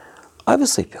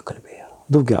 Visaip jie kalbėjo.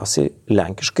 Daugiausiai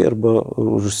lenkiškai arba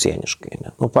rusieniškai.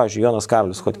 Ne? Pavyzdžiui, Jonas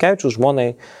Karolis Chodkevičius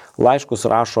žmonai laiškus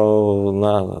rašo,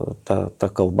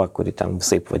 ta kalba, kuri ten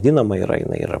visaip vadinama yra,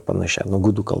 jinai yra panašia,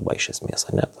 gudų kalba iš esmės,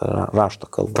 ne? Rašto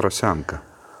kalba. Trasenka.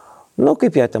 Nu,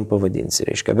 kaip ją ten pavadinsi,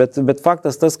 reiškia. Bet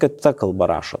faktas tas, kad ta kalba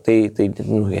rašo. Tai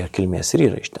jie kilmės ir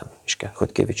yra iš ten, reiškia,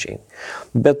 Chodkevičiai.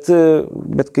 Bet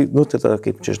kai, tai tada,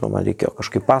 kaip čia, žinau, man reikėjo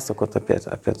kažkaip pasakoti apie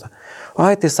tą.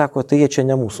 Ai, tai sako, tai jie čia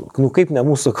ne mūsų. Kaip ne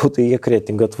mūsų, sakau, tai jie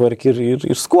Kretingą tvarkė ir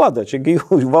Skuodą. Čiagi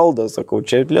jų valdo, sakau,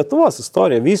 čia Lietuvos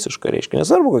istorija visiškai, reiškia,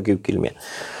 nesvarbu, kokia kilmė.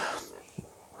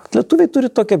 Lietuviai turi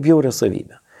tokią bjaurę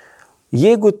savybę.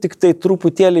 Jeigu tik tai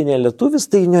truputėlį ne lietuvis,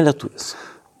 tai ne lietuvis.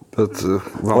 Bet,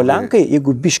 o Lenkai,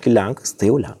 jeigu biški Lenkas, tai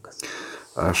jau Lenkas.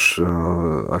 Aš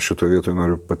šitoje vietoje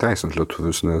noriu pateisinti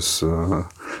lietuvius, nes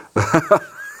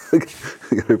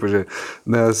gerai pažiūrėjau,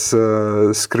 nes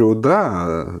skriauda,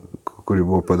 kuri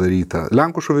buvo padaryta,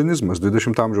 Lenkų šovinizmas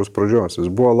 20 amžiaus pradžios, jis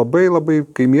buvo labai, labai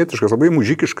kaimietiškas, labai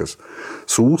mužikiškas,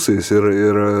 su ūsais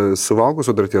ir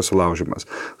suvalgus odarties sulaužimas.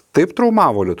 Taip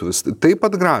traumavo lietuvis, taip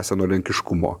atgrasė nuo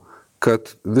lenkiškumo,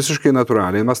 kad visiškai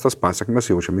natūraliai mes tas pasiekmes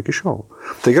jaučiam iki šiol.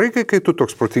 Tai gerai, kai tu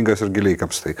toks protingas ir giliai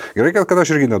kapstai. Gerai, kad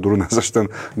aš irgi nedurnas, aš ten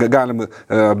galim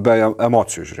be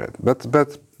emocijų žiūrėti.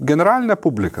 Bet generalinė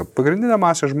publika, pagrindinė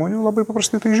masė žmonių labai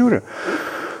paprastai tai žiūri.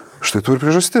 Štai tu ir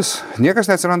priežastis.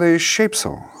 Niekas neatsiranda iš šiaip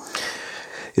savo.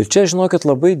 Ir čia, žinokit,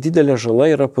 labai didelė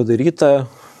žala yra padaryta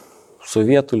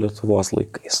Sovietų Lietuvos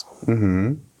laikais.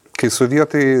 Mhm. Kai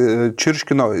sovietai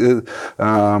čirškino,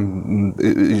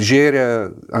 žėrė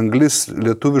anglis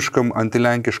lietuviškam,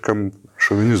 antilenkiškam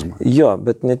šovinizmui. Jo,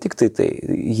 bet ne tik tai.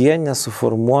 Jie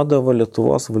nesuformuodavo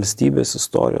Lietuvos valstybės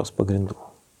istorijos pagrindų.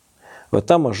 Va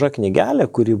ta maža knygelė,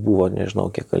 kuri buvo, nežinau,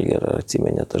 kiek Algera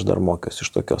atsimenėt, aš dar mokiausi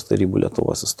iš tokios Tarybų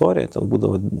Lietuvos istoriją, ten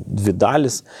būdavo 2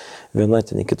 dalis, viena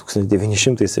ten iki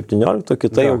 1917,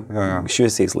 kita jau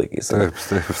šviesiais laikais.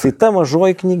 Taip. Tai ta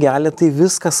mažoji knygelė, tai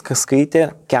viskas, kas skaitė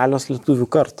kelios lietuvių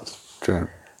kartos.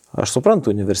 Taip. Aš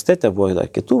suprantu, universitete buvo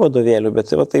dar kitų vadovėlių, bet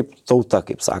tai va taip tauta,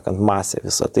 kaip sakant, masė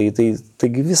visa,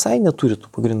 taigi visai neturi tų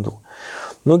pagrindų.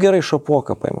 Nu gerai,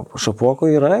 Šapoką paima. Šapoko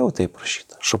yra jau taip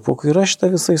rašyta. Šapoko yra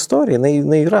šita visa istorija,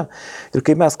 jinai yra. Ir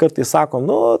kai mes kartais sakom,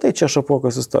 tai čia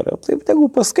Šapokos istorija, taip tegu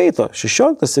paskaito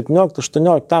 16, 17,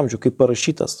 18 amžių, kaip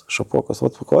parašytas Šapokos.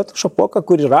 Šapoka,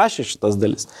 kuri rašė šitas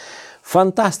dalis.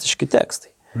 Fantastiški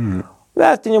tekstai.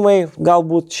 Vertinimai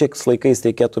galbūt šiais laikais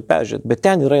reikėtų peržiūrėti, bet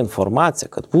ten yra informacija,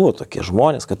 kad buvo tokie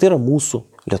žmonės, kad tai yra mūsų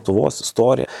Lietuvos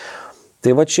istorija.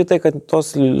 Tai va šitai, kad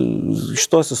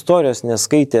šitos istorijos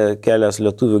neskaitė kelias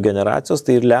lietuvių generacijos,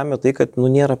 tai ir lemia tai, kad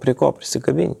nėra prie ko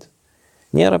prisikabinti.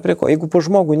 Nėra prie ko. Jeigu po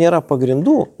žmogų nėra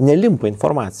pagrindų, nelimpa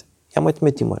informacija. Jam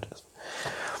atmetimo.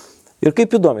 Ir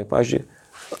kaip įdomiai, pavyzdžiui,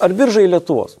 ar Biržai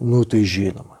Lietuvos? Tai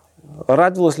žinoma.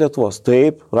 Radvilos Lietuvos?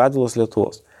 Taip, Radvilos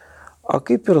Lietuvos. O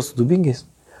kaip yra su Dubingiais?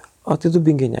 O tai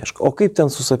Dubingiai neaišku. O kaip ten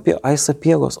su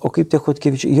Sapiegos? O kaip tie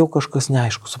Chodkevičiai? Jau kažkas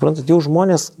neaišku. Suprantat, jau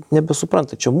žmonės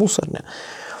nebesupranta, čia mūsų ar ne.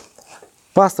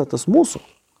 Pastatas mūsų,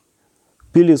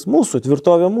 pilis mūsų,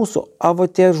 tvirtovė mūsų. O va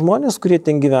tie žmonės, kurie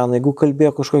ten gyvena, jeigu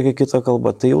kalbėjo kažkokią kitą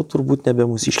kalbą, tai jau turbūt nebe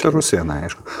mūsų iškėlė. Čia rusėnai,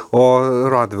 aišku. O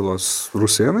Radvilos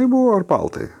rusėnai buvo ar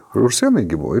paltai? Rusėnai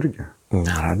buvo irgi. Ne,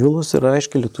 Radvilos yra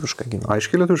aiškiai lietuviška giminė.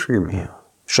 Aiškiai lietuviška giminė.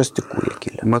 Iš Šastikų jie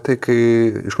kilę. Matai, kai...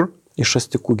 Iš kur? Iš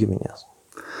Šastikų giminės.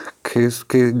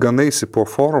 Kai ganaisi po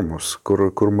forumus,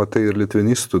 kur matai ir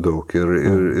litvinistų daug,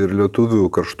 ir lietuvių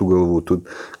karštų galvų, tu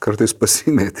kartais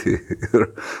pasimeti.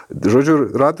 Žodžiu,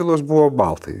 Radvilos buvo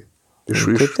baltai.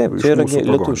 Taip, čia yra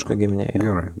lietuviška giminė.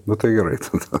 Gerai, tai gerai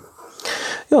tada.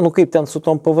 Jo, kaip ten su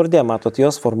tom pavardėm, matot,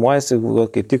 jos formuojasi,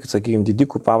 kaip tik, sakykime,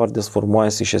 didikų pavardės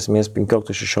formuojasi iš esmės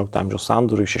 15-16 amžiaus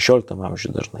sandūrų, 16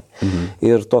 amžių dažnai.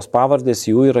 Ir tos pavardės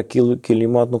jų yra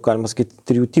kilimo, galima sakyti,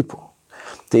 3 tipų.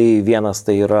 Tai vienas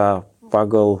tai yra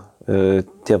pagal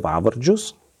tėvavardžius,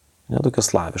 tokia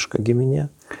slaviška giminė.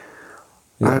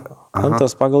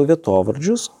 Antras pagal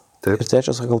vietovardžius. Taip. Ir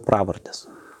trečias pagal pravardės.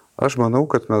 Aš manau,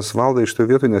 kad mes, Valdai, iš to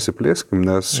vietų nesiplėskim,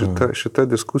 nes šita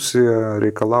diskusija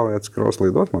reikalauja atskiros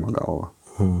laidos, mano galva.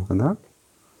 Ne?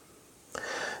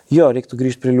 Jo, reiktų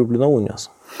grįžti prie Liublino unijos.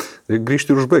 Reikia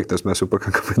grįžti ir užbaigti, nes mes jau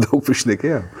pakankamai daug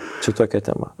prišnekėjom. Čia tokia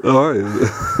tema. Oi.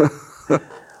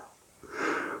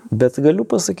 Bet galiu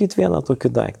pasakyti vieną tokį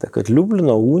daiktą, kad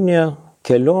Liublino unija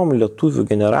keliom lietuvių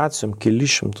generacijom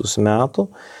kelius šimtus metų,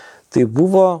 tai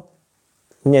buvo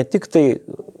ne tik tai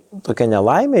tokia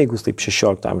nelaimė, jeigu taip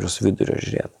 16 amžiaus vidurio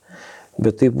žiūrėt,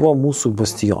 bet tai buvo mūsų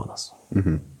bastionas.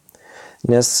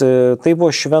 Nes tai buvo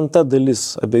šventa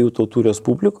dalis abiejų tautų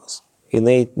respublikos,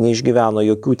 jinai neišgyveno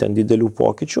jokių ten didelių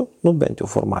pokyčių, bent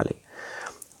jau formaliai.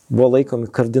 Buvo laikomi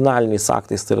kardinaliniais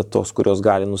aktais, tai yra tos, kurios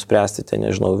gali nuspręsti,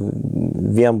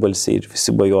 vienbalsiai ir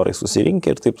visi bajorai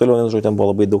susirinkę ir taip toliau, nes ten buvo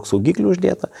labai daug saugiklių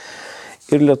uždėta.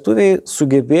 ir lietuviai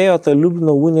sugebėjo tą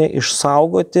Liublino uniją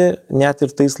išsaugoti net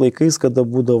ir tais laikais, kada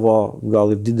būdavo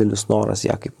gal ir didelis noras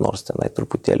ją kaip nors tenai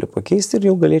truputėlį pakeisti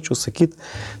ir jau galėčiau sakyti,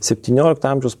 17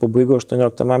 amžiaus pabaigoje,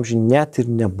 18 amžiuje net ir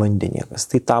nebandė niekas.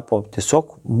 Tai tapo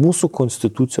tiesiog mūsų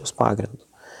konstitucijos pagrindu.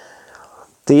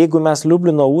 Tai jeigu mes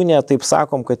Liublino uniją taip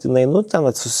sakom, kad jinai, ten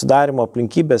susidarimo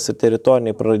aplinkybės ir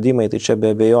teritoriniai praradimai, tai čia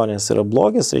be abejonės yra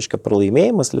blogis, reiškia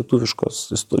pralaimėjimas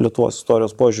Lietuvos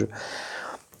istorijos požiūriu,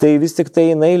 tai vis tik tai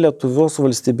jinai Lietuvos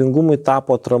valstybingumui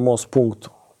tapo atramos punktų.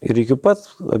 Ir iki pat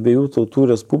abiejų tautų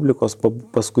respublikos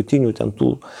paskutinių ten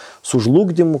tų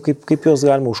sužlugdymų, kaip jos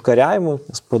galima užkariavimų,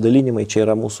 nes padalinimai čia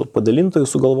yra mūsų padalintojų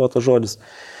sugalvotas žodis,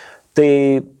 tai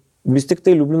vis tik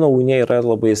tai Liublino unija yra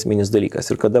labai esminis dalykas.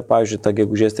 Ir kada, pavyzdžiui, ta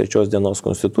gegužės 3 dienos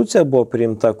konstitucija buvo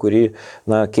priimta, kuri,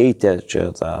 keitė čia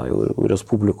tą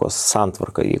Respublikos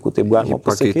santvarką, jeigu taip galima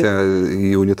pasakyti. Pakeitė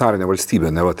į unitarinę valstybę,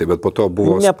 ne va, tai, bet po to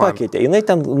buvo... Nepakeitė. Jinai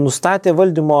ten nustatė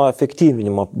valdymo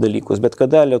efektyvinimo dalykus, bet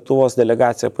kada Lietuvos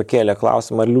delegacija pakėlė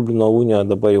klausimą, ar Liublino unija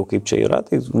dabar jau kaip čia yra,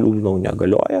 tai Liublino unija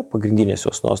galioja, pagrindinės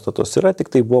jos nuostatos yra, tik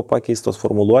tai buvo pakeistos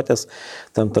formuluotės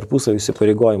tam tarpusavio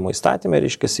įsipareigojimo įstatymė,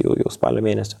 reiškia jau spalio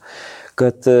mėnesio,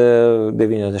 kad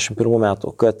 91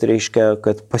 metų, kad reiškia,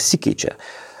 kad pasikeičia.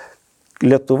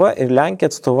 Lietuva ir Lenkija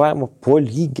atstovavimo po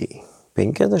lygiai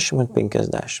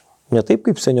 50-50. Ne taip,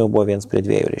 kaip seniau buvo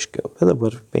 1:2, reiškia, bet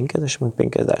dabar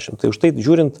 50-50. Tai už tai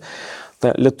žiūrint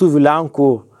lietuvių Lenkų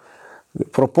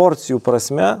proporcijų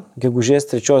prasme,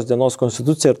 gegužės 3 dienos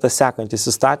konstitucija ir tas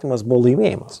sekantis įstatymas buvo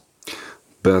laimėjimas.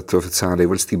 Bet oficialiai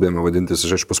valstybėme vadintis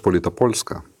Žečpospolita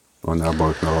Polska, o ne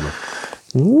Abiejų narodų.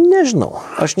 Nežinau.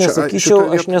 Aš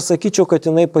nesakyčiau, kad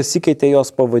jinai pasikeitė jos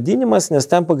pavadinimas, nes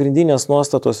ten pagrindinės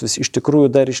nuostatos iš tikrųjų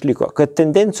dar išliko. Kad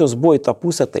tendencijos buvo į tą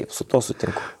pusę, taip, su to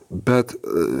sutinku. Bet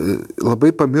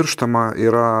labai pamirštama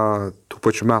yra tų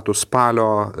pačių metų spalio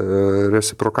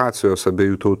reciprokacijos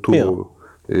abiejų tautų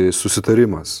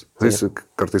susitarimas.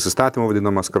 Kartais įstatymo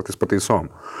vadinamas, kartais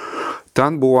pataisom.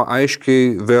 Ten buvo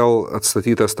aiškiai vėl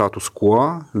atstatytas status quo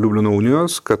Liublino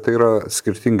unijos, kad tai yra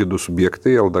skirtingi du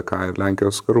subjektai, LDK ir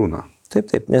Lenkijos karūna.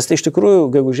 Taip, nes tai iš tikrųjų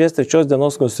gegužės 3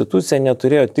 dienos konstitucija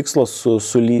neturėjo tikslo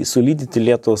sulydyti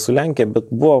Lietuvą su Lenkija, bet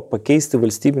buvo pakeisti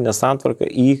valstybinę santvarką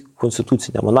į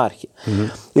konstitucinę monarchiją.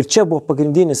 Ir čia buvo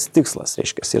pagrindinis tikslas,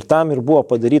 reiškia, ir tam ir buvo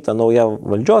padaryta nauja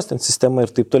valdžios sistema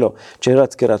ir taip toliau. Čia yra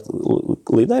atskira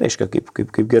klaida, reiškia,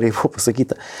 kaip gerai buvo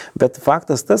pasakyta. Bet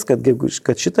faktas tas,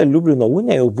 kad šita Liublino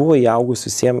unija jau buvo įaugus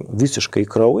visiems visiškai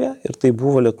kraują ir tai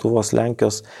buvo Lietuvos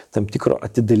Lenkijos tam tikro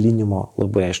atidalinimo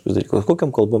labai aiškus dalykas.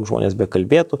 Kokiam kalbam žmonės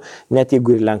bekalbėtų, net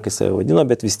jeigu ir Lenkai save vadino,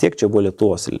 bet vis tiek čia buvo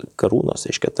Lietuvos karūnos,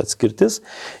 reiškia, ta atskirtis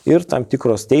ir tam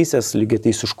tikros teisės,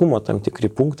 lygiateisiškumo tam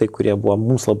tikri punktai, kurie buvo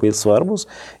mums labai svarbus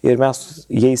ir mes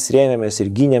jais rėmėmės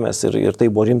ir gynėmės ir tai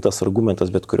buvo rimtas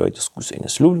argumentas bet kurioje diskusijoje,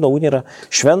 nes Liublino unija yra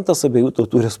šventas abiejų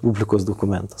tautų respublikos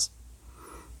dokumentas.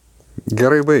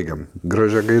 Gerai baigiam,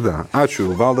 gražia gaida.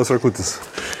 Ačiū, Valdas Rakutis.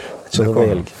 Čia labai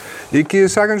ilgi. Iki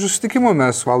sekančių susitikimų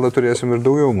mes, Valdą, turėsim ir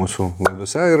daugiau mūsų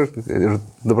laidose ir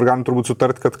dabar galim turbūt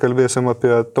sutarti, kad kalbėsim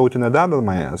apie tautinę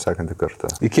dedamąją sekantį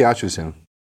kartą. Iki, ačiū visiems.